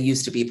whatever. I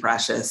used to be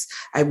precious.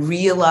 I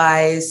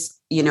realize,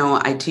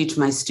 I teach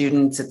my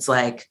students, it's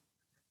like,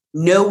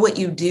 know what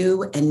you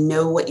do and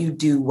know what you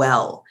do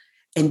well,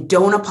 and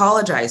don't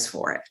apologize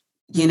for it.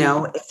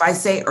 If I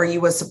say, are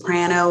you a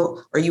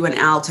soprano? Are you an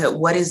alto?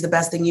 What is the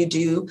best thing you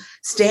do?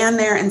 Stand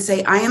there and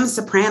say, I am a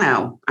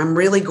soprano. I'm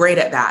really great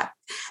at that.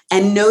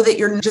 And know that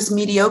you're just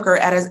mediocre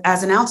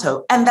as an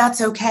alto. And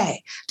that's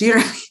okay. Do you know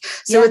what I mean?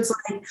 So it's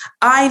like,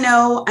 I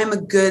know I'm a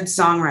good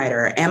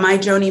songwriter. Am I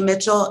Joni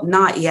Mitchell?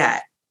 Not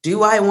yet.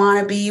 Do I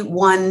want to be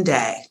one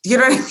day? Do you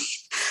know what I mean?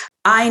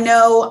 I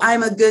know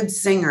I'm a good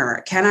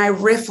singer. Can I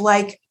riff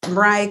like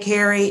Mariah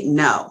Carey?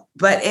 No.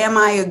 But am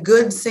I a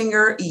good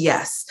singer?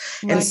 Yes.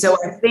 Right. And so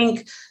I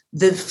think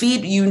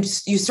you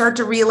start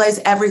to realize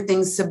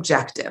everything's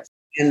subjective.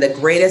 And the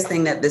greatest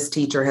thing that this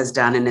teacher has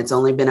done, and it's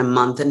only been a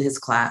month in his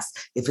class,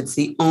 if it's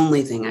the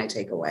only thing I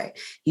take away,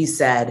 he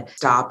said,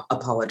 stop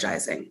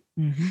apologizing.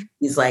 Mm-hmm.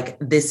 He's like,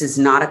 this is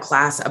not a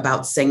class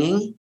about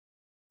singing.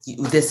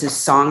 This is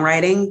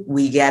songwriting.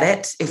 We get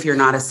it if you're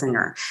not a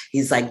singer.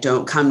 He's like,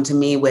 don't come to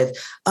me with,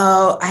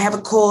 oh, I have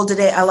a cold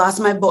today. I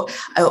lost my voice.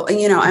 Oh,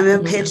 I'm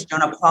in pitch.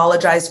 Don't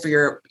apologize for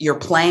your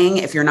playing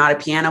if you're not a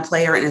piano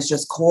player and it's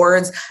just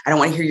chords. I don't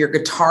want to hear your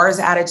guitar's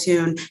out of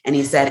tune. And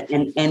he said,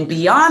 and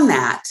beyond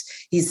that,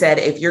 he said,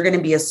 if you're going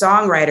to be a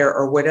songwriter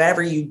or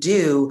whatever you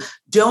do,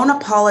 don't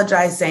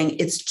apologize saying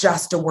it's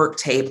just a work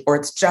tape or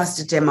it's just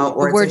a demo.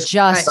 Or the word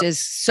just is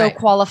so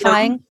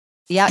qualifying.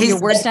 Yeah, your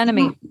worst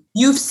enemy.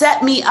 You've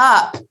set me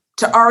up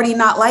to already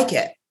not like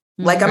it.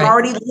 Like I'm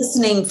already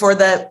listening for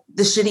the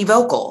shitty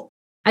vocal.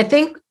 I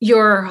think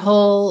your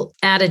whole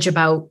adage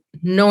about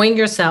knowing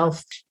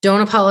yourself,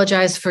 don't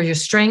apologize for your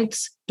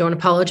strengths, don't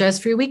apologize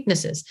for your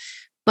weaknesses.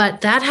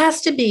 But that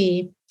has to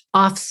be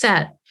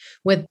offset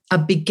with a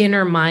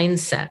beginner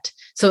mindset.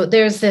 So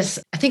there's this,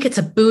 I think it's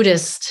a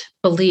Buddhist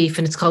belief,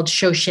 and it's called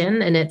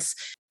Shoshin, and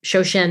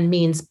Shoshin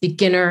means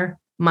beginner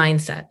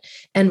mindset.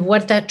 And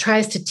what that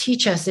tries to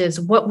teach us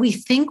is what we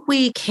think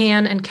we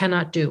can and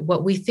cannot do,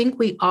 what we think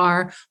we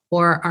are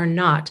or are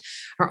not,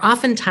 are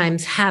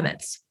oftentimes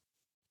habits.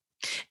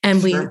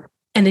 And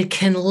and it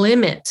can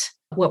limit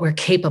what we're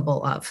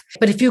capable of.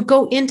 But if you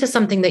go into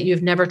something that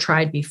you've never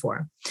tried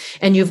before,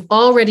 and you've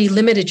already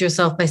limited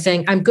yourself by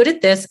saying, I'm good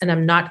at this and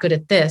I'm not good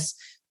at this,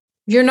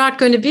 you're not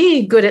going to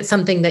be good at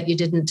something that you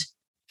didn't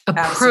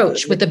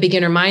approach with a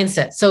beginner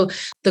mindset. So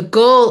the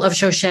goal of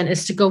Shoshin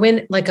is to go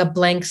in like a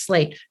blank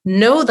slate,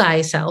 know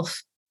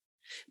thyself,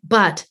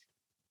 but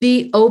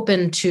be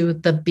open to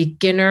the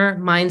beginner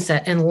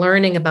mindset and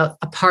learning about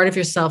a part of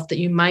yourself that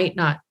you might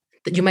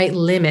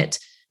limit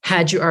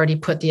had you already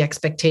put the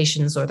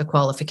expectations or the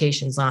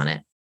qualifications on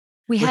it.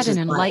 We had an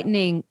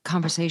enlightening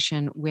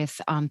conversation with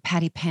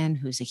Patty Penn,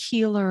 who's a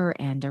healer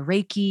and a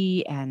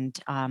Reiki, and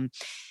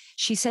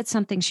she said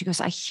something. She goes,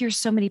 I hear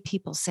so many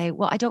people say,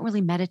 well, I don't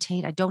really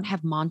meditate. I don't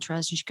have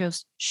mantras. And she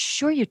goes,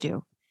 sure you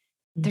do.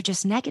 They're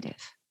just negative.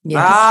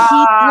 Yeah.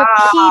 Keep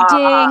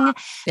repeating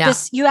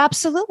this.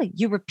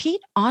 You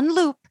repeat on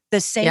loop the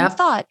same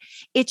thought.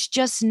 It's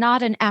just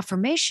not an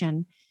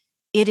affirmation.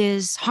 It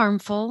is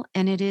harmful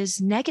and it is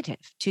negative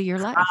to your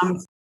life.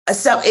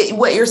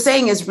 What you're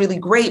saying is really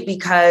great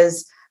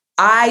because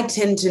I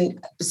tend to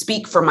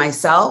speak for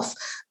myself.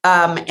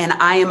 And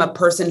I am a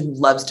person who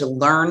loves to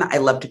learn. I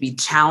love to be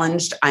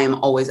challenged. I am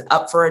always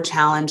up for a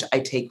challenge. I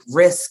take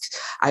risks.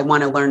 I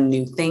want to learn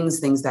new things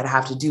that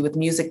have to do with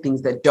music,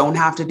 things that don't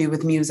have to do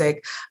with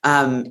music.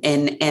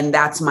 And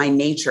that's my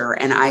nature.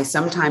 And I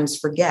sometimes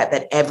forget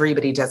that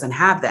everybody doesn't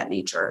have that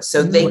nature.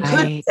 So they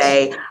could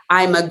say,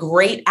 I'm a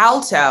great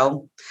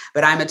alto,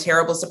 but I'm a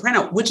terrible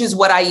soprano, which is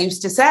what I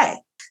used to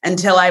say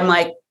until I'm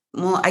like,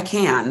 well, I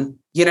can.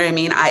 You know what I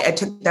mean? I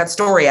took that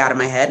story out of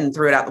my head and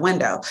threw it out the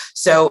window.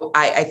 So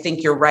I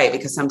think you're right,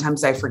 because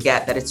sometimes I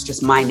forget that it's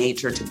just my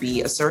nature to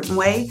be a certain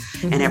way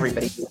and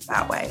everybody feels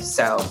that way.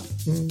 So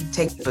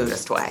take the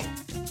Buddhist way.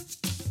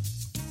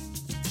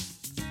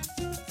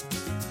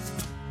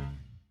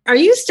 Are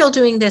you still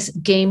doing this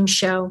game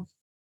show?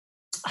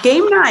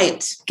 Game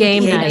night.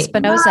 Game night.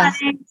 Espinosa.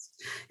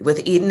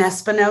 With Eden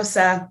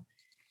Espinosa.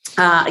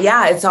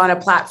 It's on a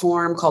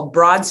platform called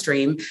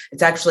Broadstream.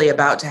 It's actually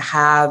about to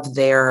have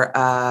their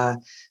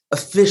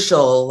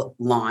official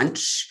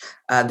launch.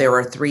 There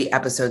were 3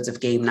 episodes of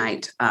Game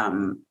Night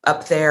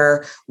up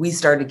there. We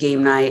started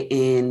Game Night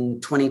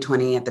in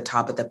 2020 at the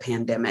top of the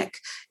pandemic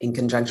in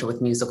conjunction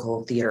with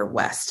Musical Theater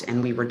West.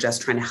 And we were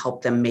just trying to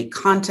help them make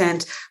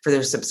content for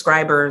their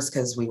subscribers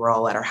because we were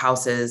all at our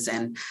houses.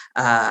 And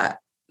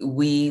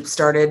we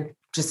started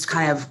just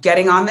kind of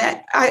getting on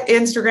the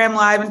Instagram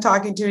Live and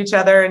talking to each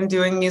other and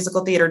doing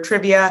musical theater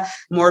trivia.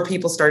 More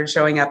people started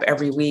showing up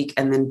every week.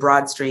 And then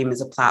Broadstream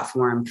is a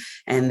platform,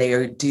 and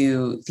they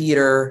do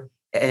theater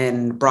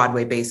and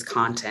Broadway-based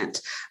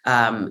content.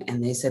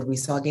 And they said, we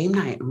saw Game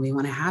Night and we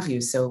want to have you.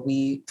 So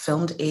we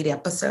filmed 8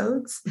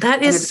 episodes.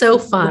 That is so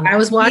fun. I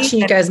was watching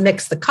you guys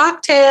mix the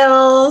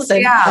cocktails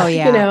and,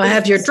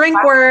 have your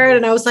drink word.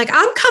 And I was like,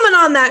 I'm coming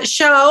on that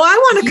show.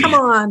 I want to come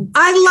on.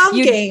 I love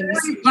games.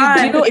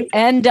 You do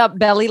end up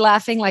belly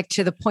laughing, like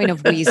to the point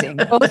of wheezing.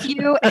 Both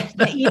you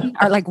and Eden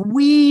are like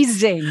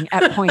wheezing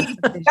at points.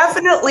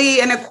 Definitely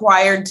an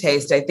acquired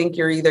taste. I think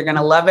you're either going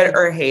to love it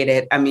or hate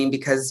it. I mean,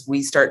 because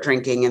we start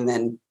drinking and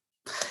then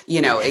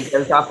it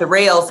goes off the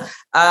rails,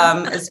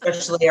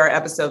 especially our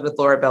episode with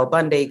Laura Bell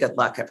Bundy. Good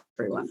luck,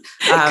 everyone.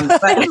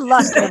 Good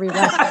luck,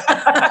 everyone.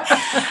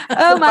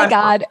 Oh my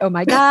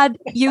God,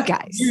 you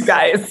guys.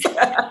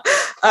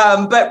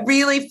 But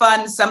really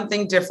fun,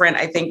 something different.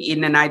 I think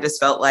Eden and I just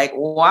felt like,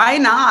 why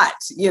not?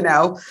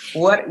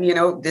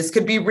 This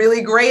could be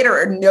really great,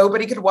 or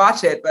nobody could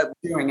watch it, but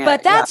we're doing it.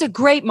 But that's a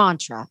great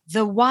mantra.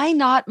 The why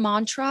not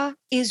mantra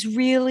is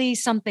really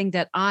something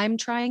that I'm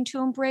trying to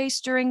embrace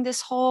during this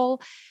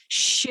whole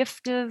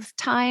shift of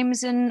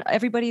times, and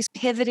everybody's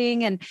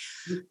pivoting. And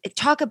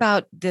talk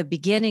about the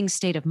beginning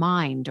state of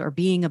mind, or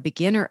being a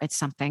beginner at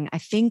something. I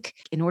think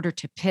in order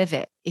to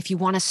pivot, if you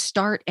want to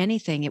start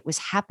anything, it was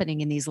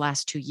happening in these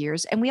last 2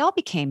 years, and we all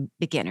became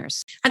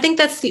beginners. I think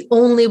that's the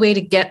only way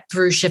to get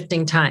through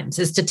shifting times,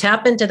 is to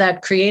tap into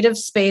that creative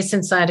space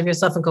inside of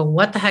yourself and go,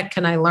 what the heck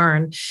can I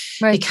learn?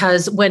 Right.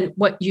 Because when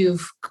what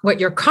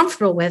you're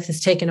comfortable with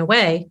is taken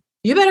away,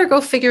 you better go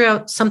figure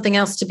out something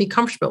else to be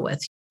comfortable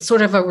with.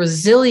 Sort of a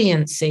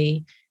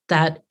resiliency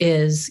that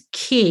is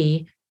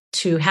key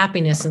to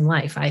happiness in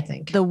life, I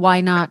think. The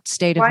why not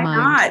state of mind. Why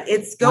not?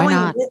 It's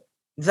going with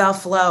the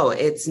flow.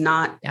 It's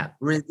not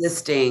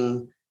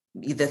resisting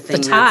the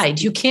thing. The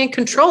tide. You can't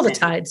control the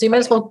tide. So you might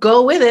as well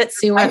go with it,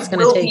 see where it's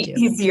going to take you.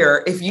 It's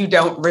easier if you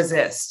don't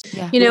resist.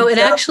 Yeah. It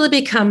actually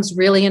becomes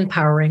really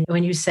empowering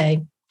when you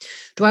say,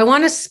 do I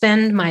want to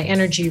spend my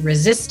energy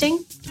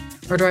resisting,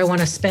 or do I want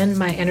to spend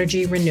my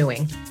energy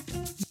renewing?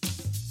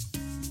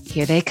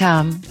 Here they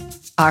come,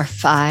 our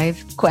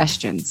 5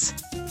 questions.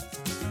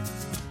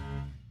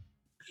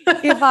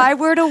 If I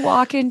were to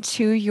walk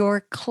into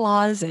your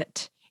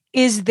closet,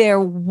 is there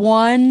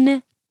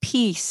one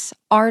piece,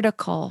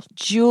 article,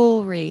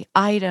 jewelry,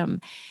 item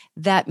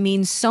that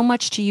means so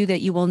much to you that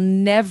you will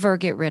never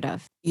get rid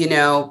of?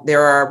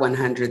 There are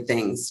 100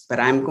 things, but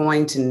I'm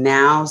going to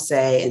now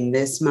say in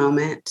this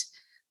moment,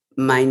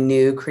 my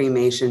new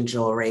cremation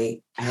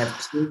jewelry. I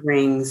have 2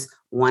 rings.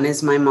 One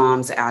is my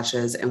mom's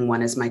ashes and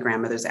one is my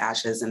grandmother's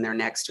ashes, and they're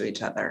next to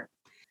each other.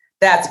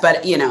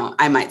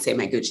 I might say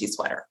my Gucci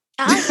sweater.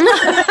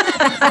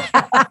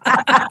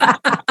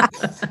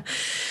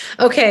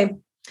 Okay.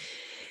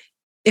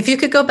 If you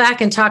could go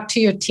back and talk to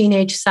your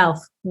teenage self,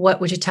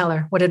 what would you tell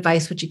her? What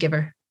advice would you give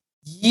her?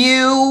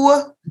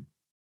 You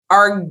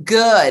are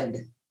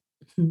good.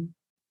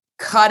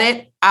 Cut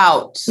it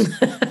out.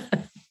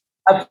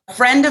 A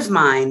friend of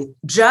mine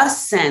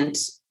just sent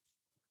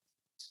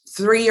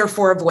 3 or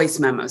 4 voice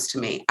memos to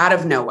me out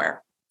of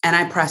nowhere, and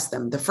I pressed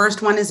them. The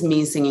first one is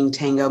me singing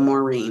Tango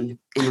Maureen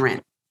in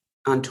Rent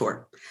on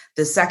tour.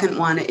 The second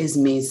one is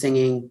me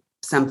singing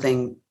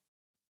something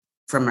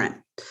from Rent.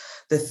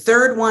 The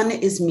third one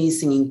is me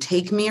singing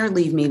Take Me or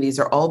Leave Me. These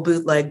are all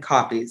bootleg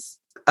copies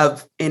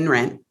of In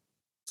Rent.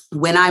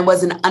 When I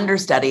was an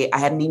understudy, I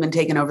hadn't even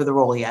taken over the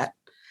role yet.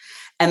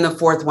 And the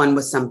fourth one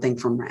was something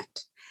from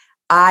Rent.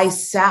 I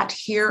sat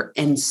here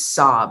and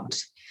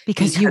sobbed.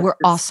 Because you were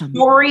awesome.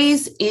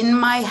 Stories in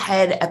my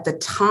head at the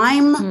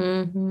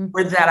time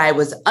were that I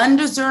was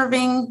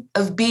undeserving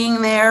of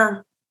being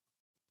there,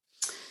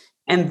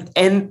 and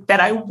that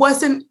I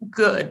wasn't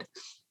good.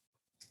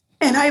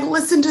 And I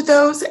listened to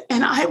those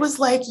and I was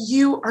like,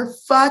 you are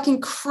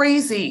fucking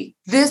crazy.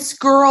 This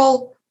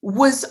girl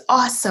was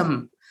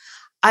awesome.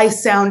 I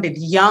sounded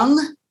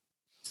young.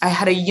 I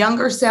had a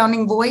younger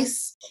sounding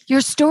voice.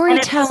 Your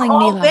storytelling,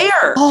 all Mila,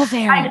 there. All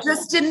there. I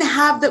just didn't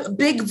have the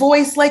big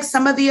voice like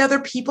some of the other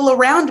people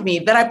around me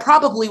that I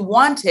probably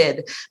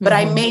wanted, but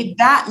I made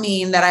that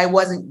mean that I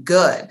wasn't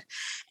good.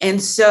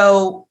 And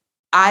so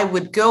I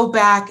would go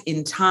back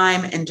in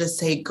time and just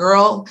say,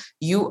 girl,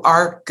 you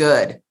are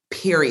good,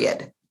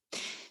 period.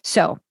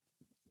 So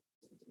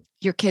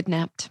you're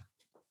kidnapped.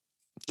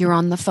 You're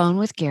on the phone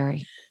with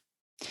Gary.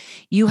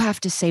 You have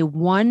to say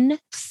one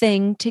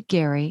thing to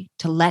Gary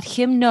to let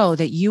him know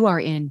that you are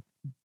in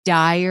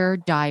dire,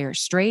 dire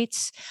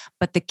straits,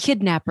 but the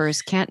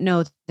kidnappers can't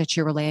know that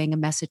you're relaying a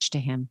message to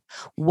him.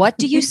 What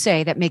do you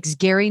say that makes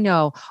Gary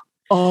know,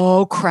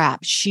 oh crap,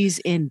 she's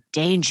in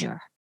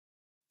danger?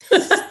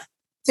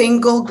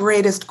 single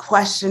greatest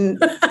question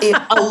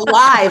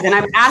alive, and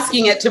I'm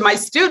asking it to my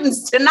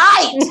students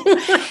tonight.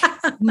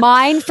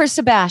 Mine for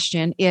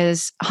Sebastian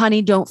is,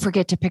 honey, don't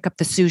forget to pick up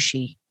the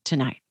sushi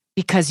tonight,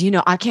 because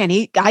I can't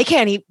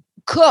eat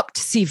cooked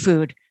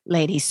seafood,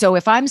 ladies. So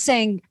if I'm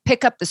saying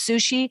pick up the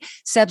sushi,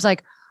 Seb's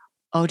like,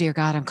 oh dear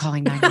God, I'm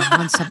calling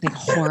 911. Something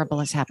horrible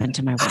has happened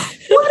to my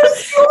wife. What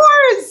is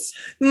yours?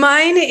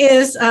 Mine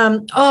is,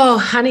 oh,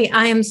 honey,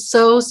 I am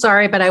so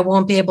sorry, but I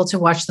won't be able to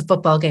watch the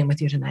football game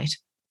with you tonight.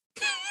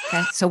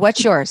 Okay. So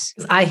what's yours?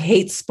 I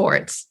hate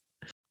sports.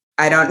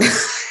 I can't.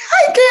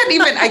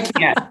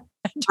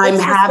 I'm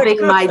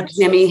having my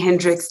Jimi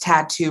Hendrix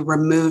tattoo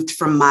removed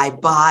from my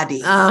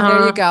body.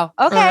 There you go.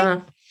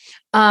 Okay.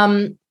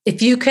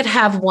 If you could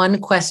have one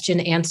question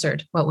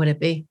answered, what would it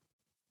be?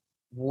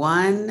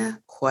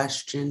 One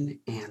question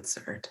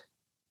answered.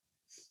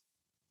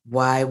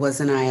 Why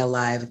wasn't I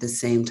alive at the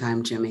same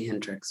time Jimi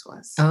Hendrix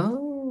was?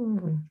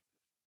 Oh.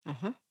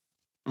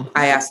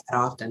 I ask that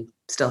often.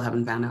 Still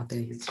haven't found out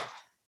the answer.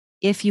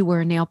 If you were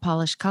a nail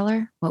polish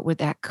color, what would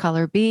that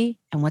color be?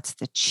 And what's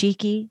the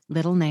cheeky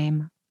little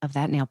name of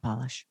that nail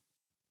polish?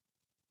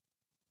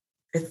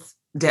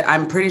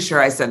 I'm pretty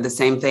sure I said the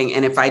same thing.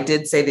 And if I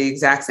did say the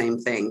exact same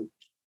thing,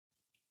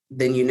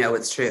 then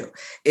it's true.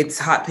 It's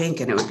hot pink,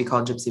 and it would be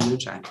called Gypsy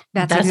Moonshine.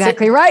 That's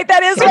exactly right.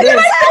 That is what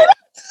I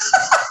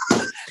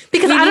said.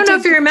 Because I don't know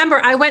if you remember,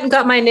 I went and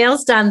got my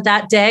nails done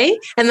that day.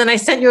 And then I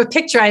sent you a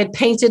picture. I had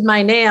painted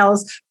my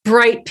nails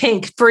bright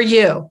pink for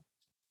you.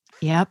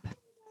 Yep.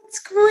 It's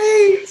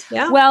great.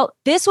 Yeah. Well,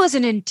 this was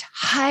an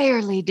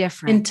entirely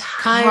different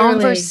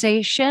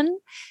conversation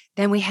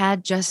than we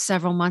had just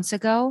several months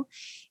ago.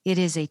 It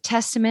is a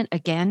testament,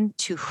 again,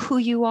 to who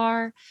you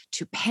are,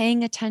 to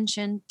paying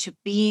attention, to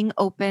being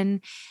open,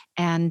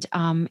 and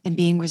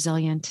being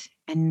resilient.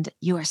 And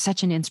you are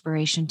such an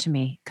inspiration to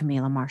me,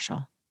 Kamilah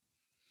Marshall.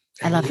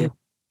 I love you.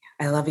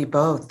 I love you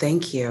both.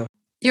 Thank you.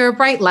 You're a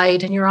bright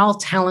light, and you're all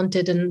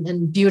talented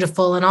and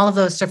beautiful and all of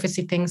those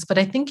surfacey things. But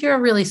I think you're a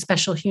really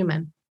special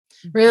human,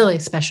 really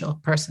special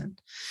person.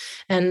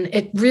 And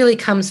it really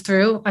comes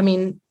through. I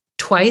mean,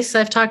 twice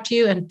I've talked to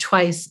you, and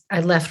twice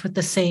I left with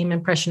the same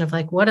impression of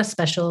like, what a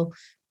special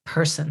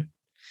person.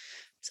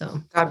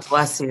 So God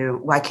bless you.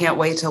 Well, I can't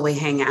wait till we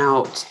hang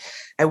out.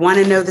 I want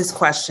to know this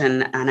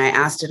question, and I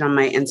asked it on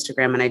my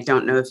Instagram, and I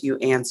don't know if you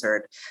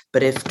answered,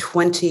 but if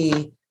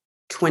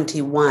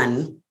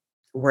 2021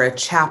 were a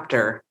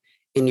chapter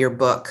in your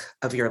book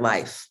of your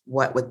life,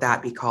 what would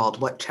that be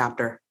called? What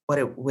chapter?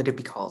 Would it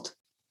be called?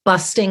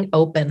 Busting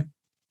open.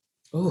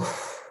 Ooh,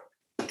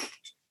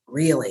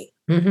 really?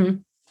 Mm-hmm.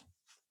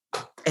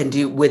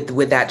 And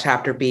would that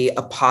chapter be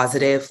a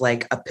positive,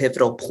 like a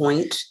pivotal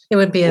point? It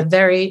would be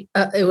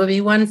it would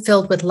be one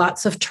filled with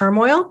lots of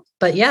turmoil,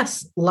 but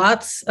yes,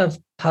 lots of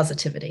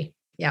positivity.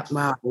 Yeah.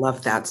 Wow. I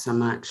love that so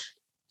much.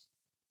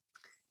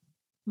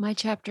 My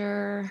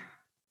chapter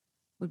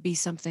would be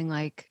something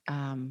like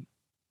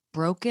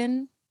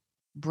broken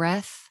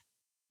breath,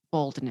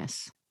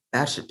 boldness.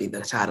 That should be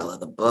the title of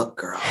the book,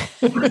 girl.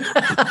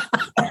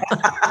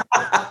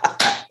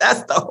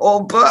 That's the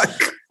whole book.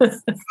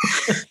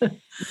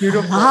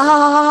 Beautiful. A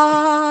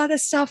lot of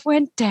stuff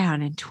went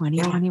down in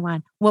 2021. Yeah.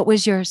 What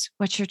was yours?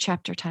 What's your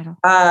chapter title?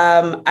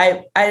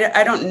 I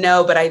don't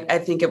know, but I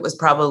think it was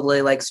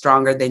probably like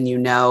Stronger Than You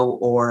Know,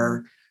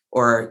 or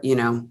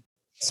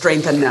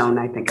Strength Unknown.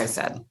 I think I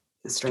said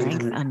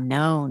Strength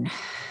Unknown.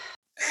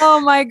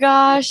 Oh my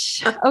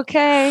gosh.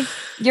 Okay.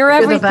 You're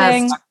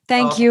everything.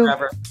 Thank you.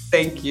 Forever.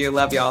 Thank you.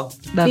 Love y'all.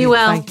 Be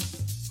well. Bye.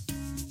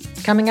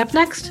 Coming up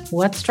next,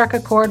 what struck a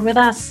chord with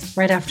us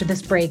right after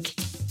this break?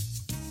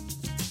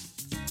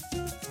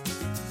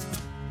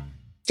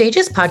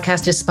 Stages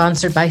podcast is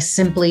sponsored by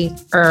Simply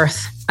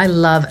Earth. I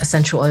love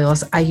essential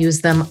oils. I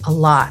use them a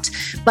lot,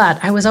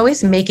 but I was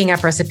always making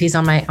up recipes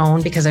on my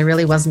own because I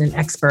really wasn't an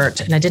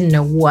expert and I didn't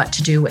know what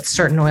to do with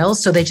certain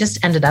oils. So they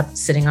just ended up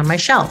sitting on my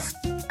shelf.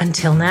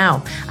 Until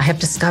now, I have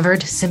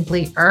discovered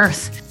Simply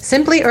Earth.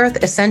 Simply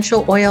Earth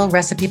Essential Oil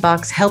Recipe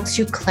Box helps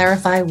you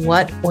clarify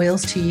what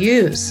oils to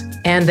use.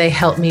 And they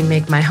help me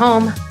make my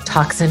home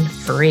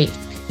toxin-free.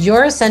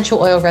 Your essential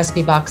oil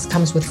recipe box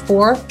comes with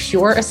 4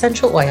 pure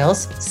essential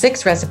oils,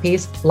 6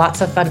 recipes,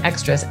 lots of fun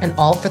extras, and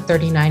all for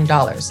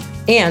 $39.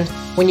 And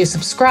when you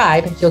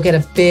subscribe, you'll get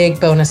a big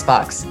bonus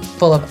box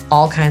full of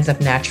all kinds of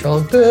natural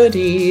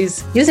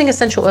goodies. Using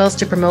essential oils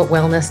to promote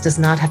wellness does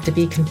not have to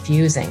be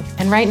confusing.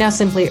 And right now,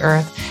 Simply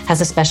Earth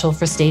has a special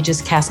for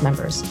Stages cast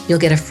members. You'll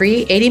get a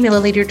free 80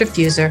 milliliter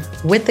diffuser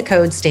with the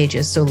code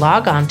STAGES. So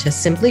log on to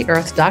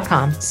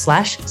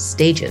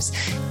simplyearth.com/stages.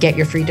 Get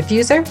your free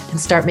diffuser and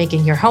start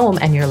making your home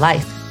and your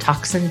life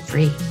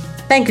toxin-free.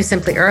 Thank you,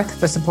 Simply Earth,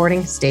 for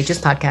supporting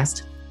Stages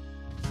Podcast.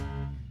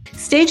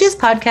 Stages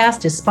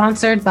Podcast is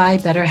sponsored by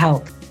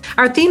BetterHelp.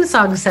 Our theme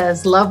song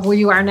says, love where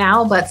you are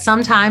now, but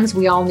sometimes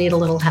we all need a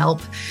little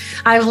help.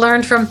 I've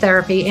learned from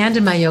therapy and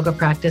in my yoga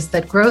practice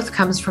that growth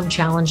comes from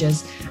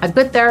challenges. A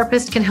good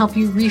therapist can help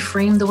you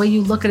reframe the way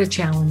you look at a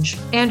challenge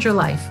and your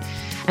life.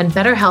 And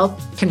BetterHelp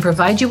can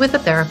provide you with a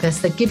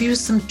therapist that gives you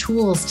some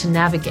tools to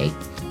navigate.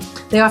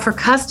 They offer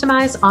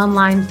customized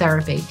online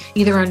therapy,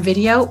 either on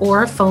video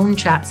or phone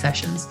chat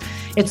sessions.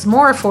 It's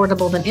more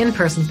affordable than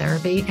in-person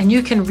therapy, and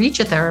you can reach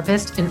a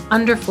therapist in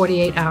under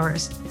 48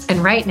 hours.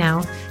 And right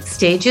now,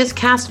 Stages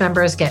cast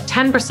members get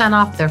 10%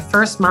 off their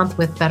first month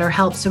with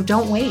BetterHelp, so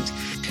don't wait.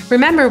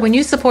 Remember, when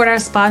you support our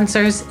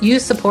sponsors, you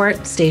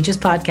support Stages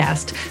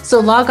Podcast. So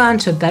log on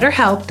to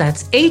BetterHelp,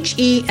 that's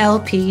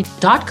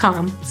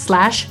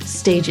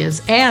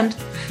HELP.com/stages, and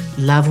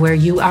love where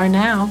you are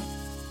now.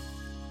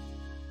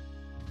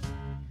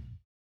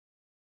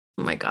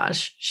 Oh my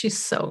gosh, she's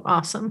so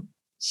awesome.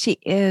 She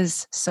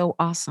is so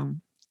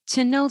awesome.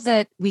 To know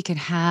that we can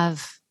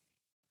have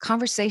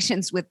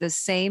conversations with the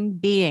same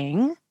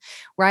being,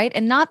 right?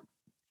 And not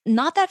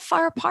that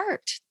far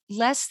apart,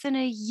 less than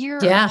a year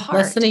apart.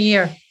 Less than a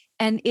year.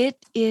 And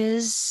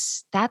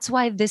that's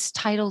why this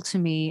title to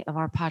me of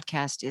our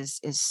podcast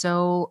is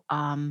so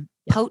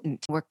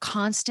potent. We're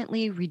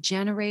constantly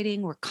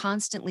regenerating. We're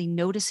constantly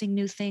noticing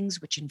new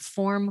things, which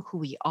inform who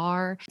we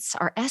are.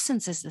 Our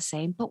essence is the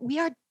same, but we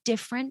are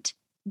different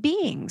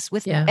beings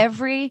with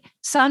every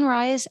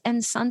sunrise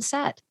and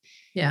sunset.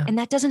 Yeah. And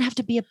that doesn't have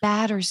to be a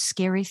bad or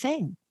scary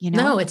thing, you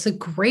know? No, it's a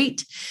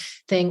great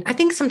thing. I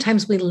think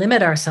sometimes we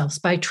limit ourselves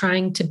by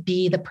trying to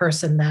be the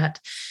person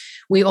that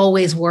we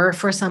always were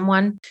for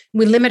someone.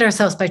 We limit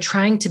ourselves by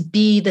trying to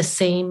be the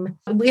same.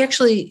 We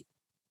actually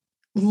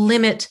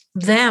limit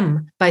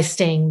them by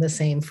staying the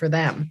same for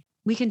them.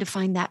 We can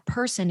define that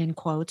person in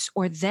quotes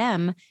or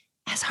them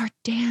as our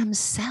damn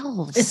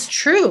selves. It's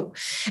true.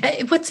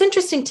 What's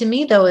interesting to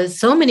me, though, is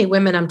so many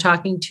women I'm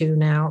talking to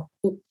now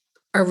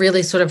are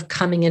really sort of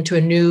coming into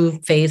a new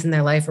phase in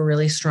their life, a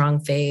really strong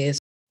phase.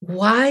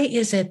 Why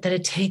is it that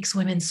it takes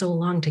women so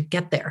long to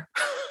get there?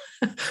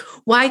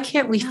 Why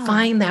can't we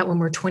find that when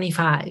we're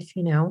 25,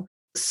 you know?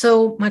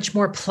 So much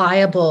more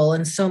pliable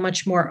and so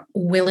much more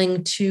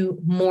willing to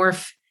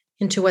morph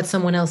into what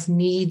someone else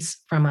needs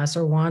from us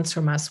or wants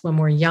from us when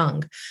we're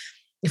young.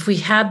 If we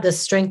had the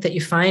strength that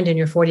you find in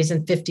your 40s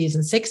and 50s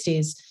and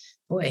 60s,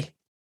 boy,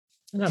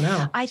 I don't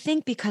know. I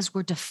think because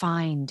we're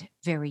defined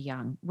very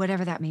young,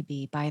 whatever that may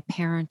be, by a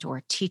parent or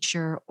a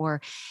teacher,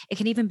 or it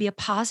can even be a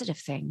positive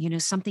thing, you know,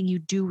 something you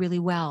do really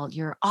well.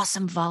 You're an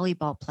awesome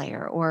volleyball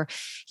player, or,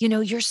 you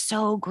know, you're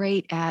so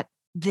great at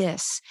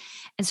this.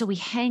 And so we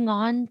hang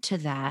on to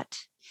that.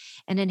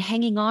 And in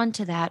hanging on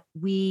to that,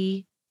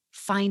 we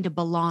find a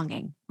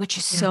belonging, which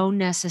is so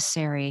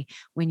necessary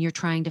when you're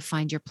trying to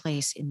find your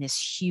place in this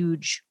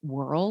huge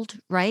world,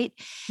 right?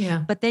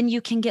 Yeah. But then you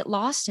can get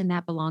lost in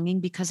that belonging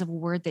because of a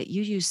word that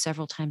you use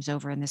several times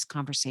over in this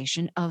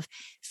conversation of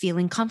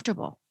feeling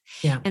comfortable.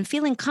 Yeah. And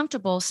feeling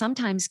comfortable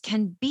sometimes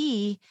can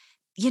be,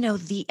 you know,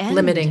 the end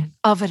limiting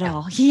of it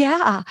all.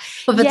 Yeah.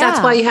 But that's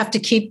why you have to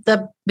keep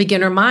the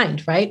beginner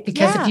mind, right?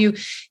 Because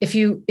if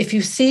you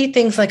see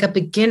things like a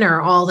beginner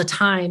all the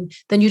time,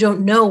 then you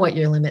don't know what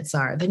your limits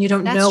are. Then you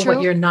don't know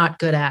what you're not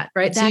good at,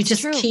 right? So you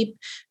just keep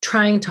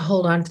trying to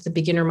hold on to the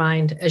beginner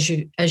mind as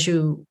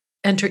you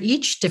enter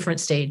each different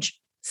stage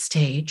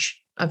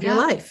of your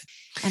life.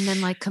 And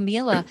then like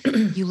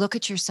Kamilah, you look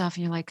at yourself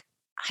and you're like,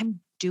 I'm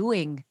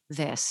doing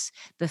this.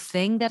 The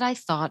thing that I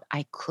thought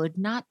I could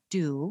not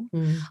do,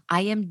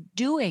 I am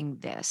doing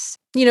this.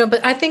 You know,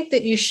 but I think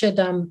that we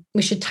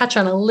should touch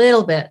on a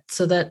little bit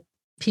so that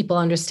people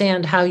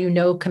understand how you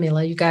know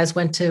Kamilah. You guys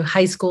went to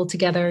high school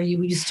together.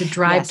 You used to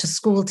drive to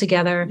school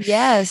together.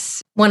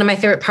 Yes. One of my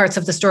favorite parts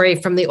of the story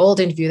from the old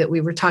interview that we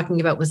were talking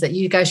about was that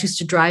you guys used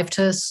to drive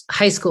to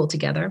high school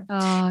together.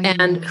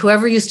 And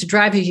whoever used to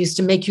drive you used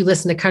to make you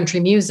listen to country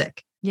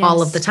music. Yes.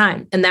 All of the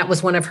time. And that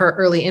was one of her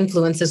early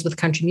influences with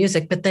country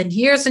music. But then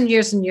years and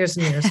years and years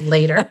and years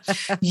later,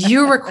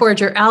 you record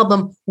your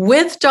album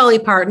with Dolly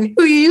Parton,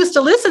 who you used to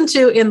listen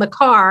to in the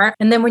car.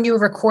 And then when you were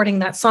recording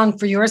that song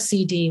for your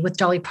CD with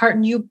Dolly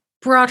Parton, you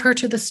brought her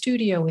to the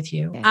studio with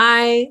you. Yeah.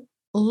 I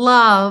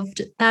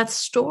loved that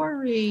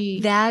story.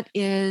 That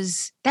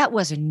was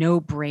a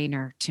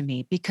no-brainer to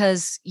me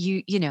because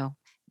you know,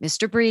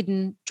 Mr.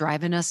 Breeden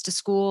driving us to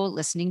school,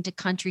 listening to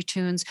country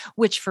tunes,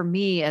 which for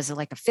me as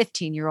like a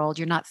 15-year-old,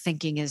 you're not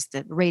thinking is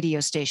the radio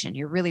station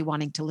you're really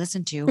wanting to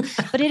listen to,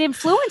 but it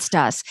influenced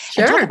us.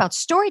 Sure. And talk about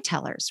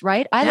storytellers,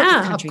 right? I look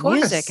at country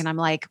music and I'm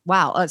like,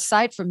 wow,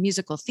 aside from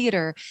musical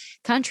theater,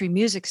 country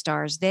music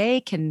stars, they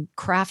can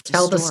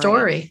tell the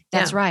story.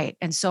 That's right.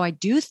 And so I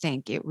do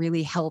think it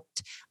really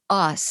helped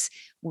us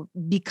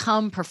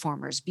become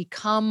performers,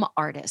 become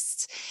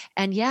artists.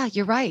 And yeah,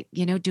 you're right.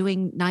 You know,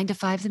 doing 9 to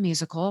 5, the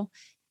musical,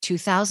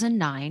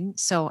 2009.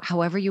 So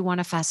however you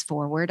want to fast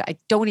forward, I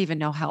don't even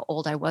know how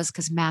old I was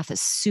because math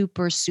is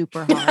super,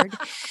 super hard.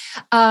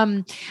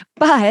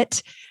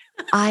 But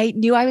I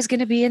knew I was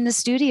going to be in the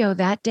studio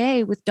that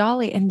day with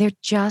Dolly, and there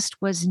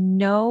just was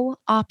no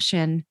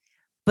option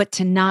but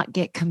to not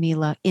get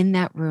Kamilah in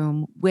that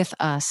room with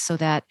us so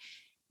that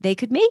they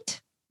could meet.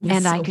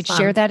 And I could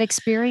share that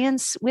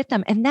experience with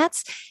them. And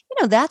that's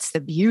the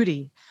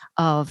beauty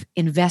of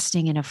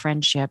investing in a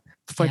friendship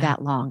for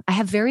that long. I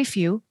have very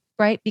few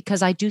right?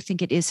 Because I do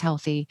think it is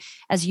healthy,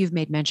 as you've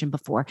made mention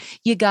before.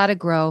 You got to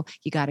grow,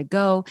 you got to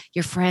go.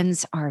 Your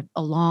friends are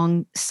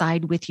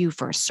alongside with you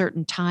for a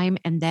certain time,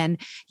 and then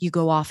you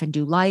go off and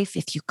do life.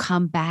 If you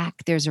come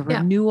back, there's a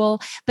renewal,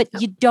 but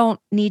you don't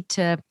need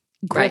to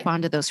grip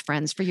onto those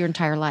friends for your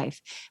entire life.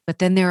 But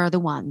then there are the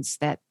ones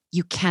that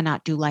you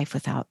cannot do life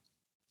without.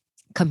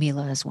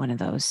 Kamilah is one of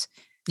those.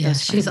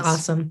 Yes, she's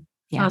awesome.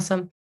 Yeah.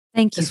 Awesome.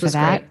 Thank you for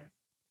that.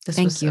 This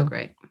was so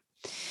great.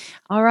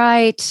 All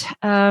right.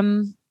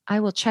 I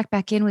will check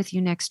back in with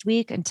you next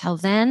week. Until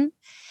then,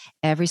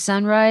 every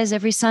sunrise,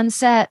 every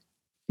sunset,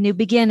 new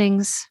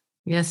beginnings.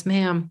 Yes,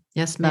 ma'am.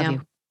 Yes, ma'am. Love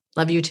you.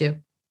 Love you too.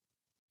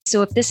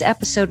 So if this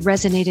episode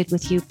resonated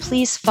with you,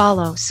 please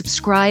follow,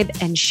 subscribe,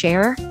 and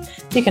share.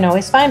 You can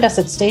always find us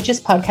at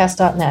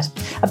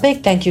stagespodcast.net. A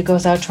big thank you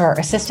goes out to our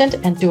assistant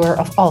and doer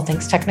of all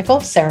things technical,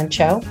 Saren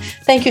Cho.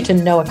 Thank you to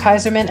Noah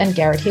Kaiserman and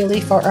Garrett Healy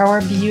for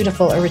our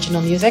beautiful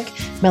original music,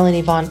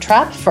 Melanie Von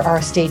Trapp for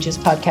our Stages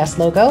Podcast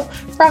logo,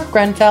 Brock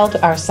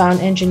Grenfeld, our sound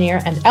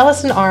engineer, and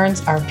Allison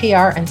Arns, our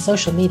PR and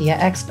social media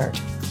expert.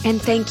 And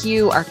thank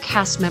you, our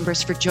cast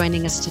members, for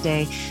joining us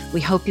today.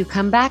 We hope you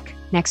come back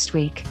next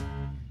week.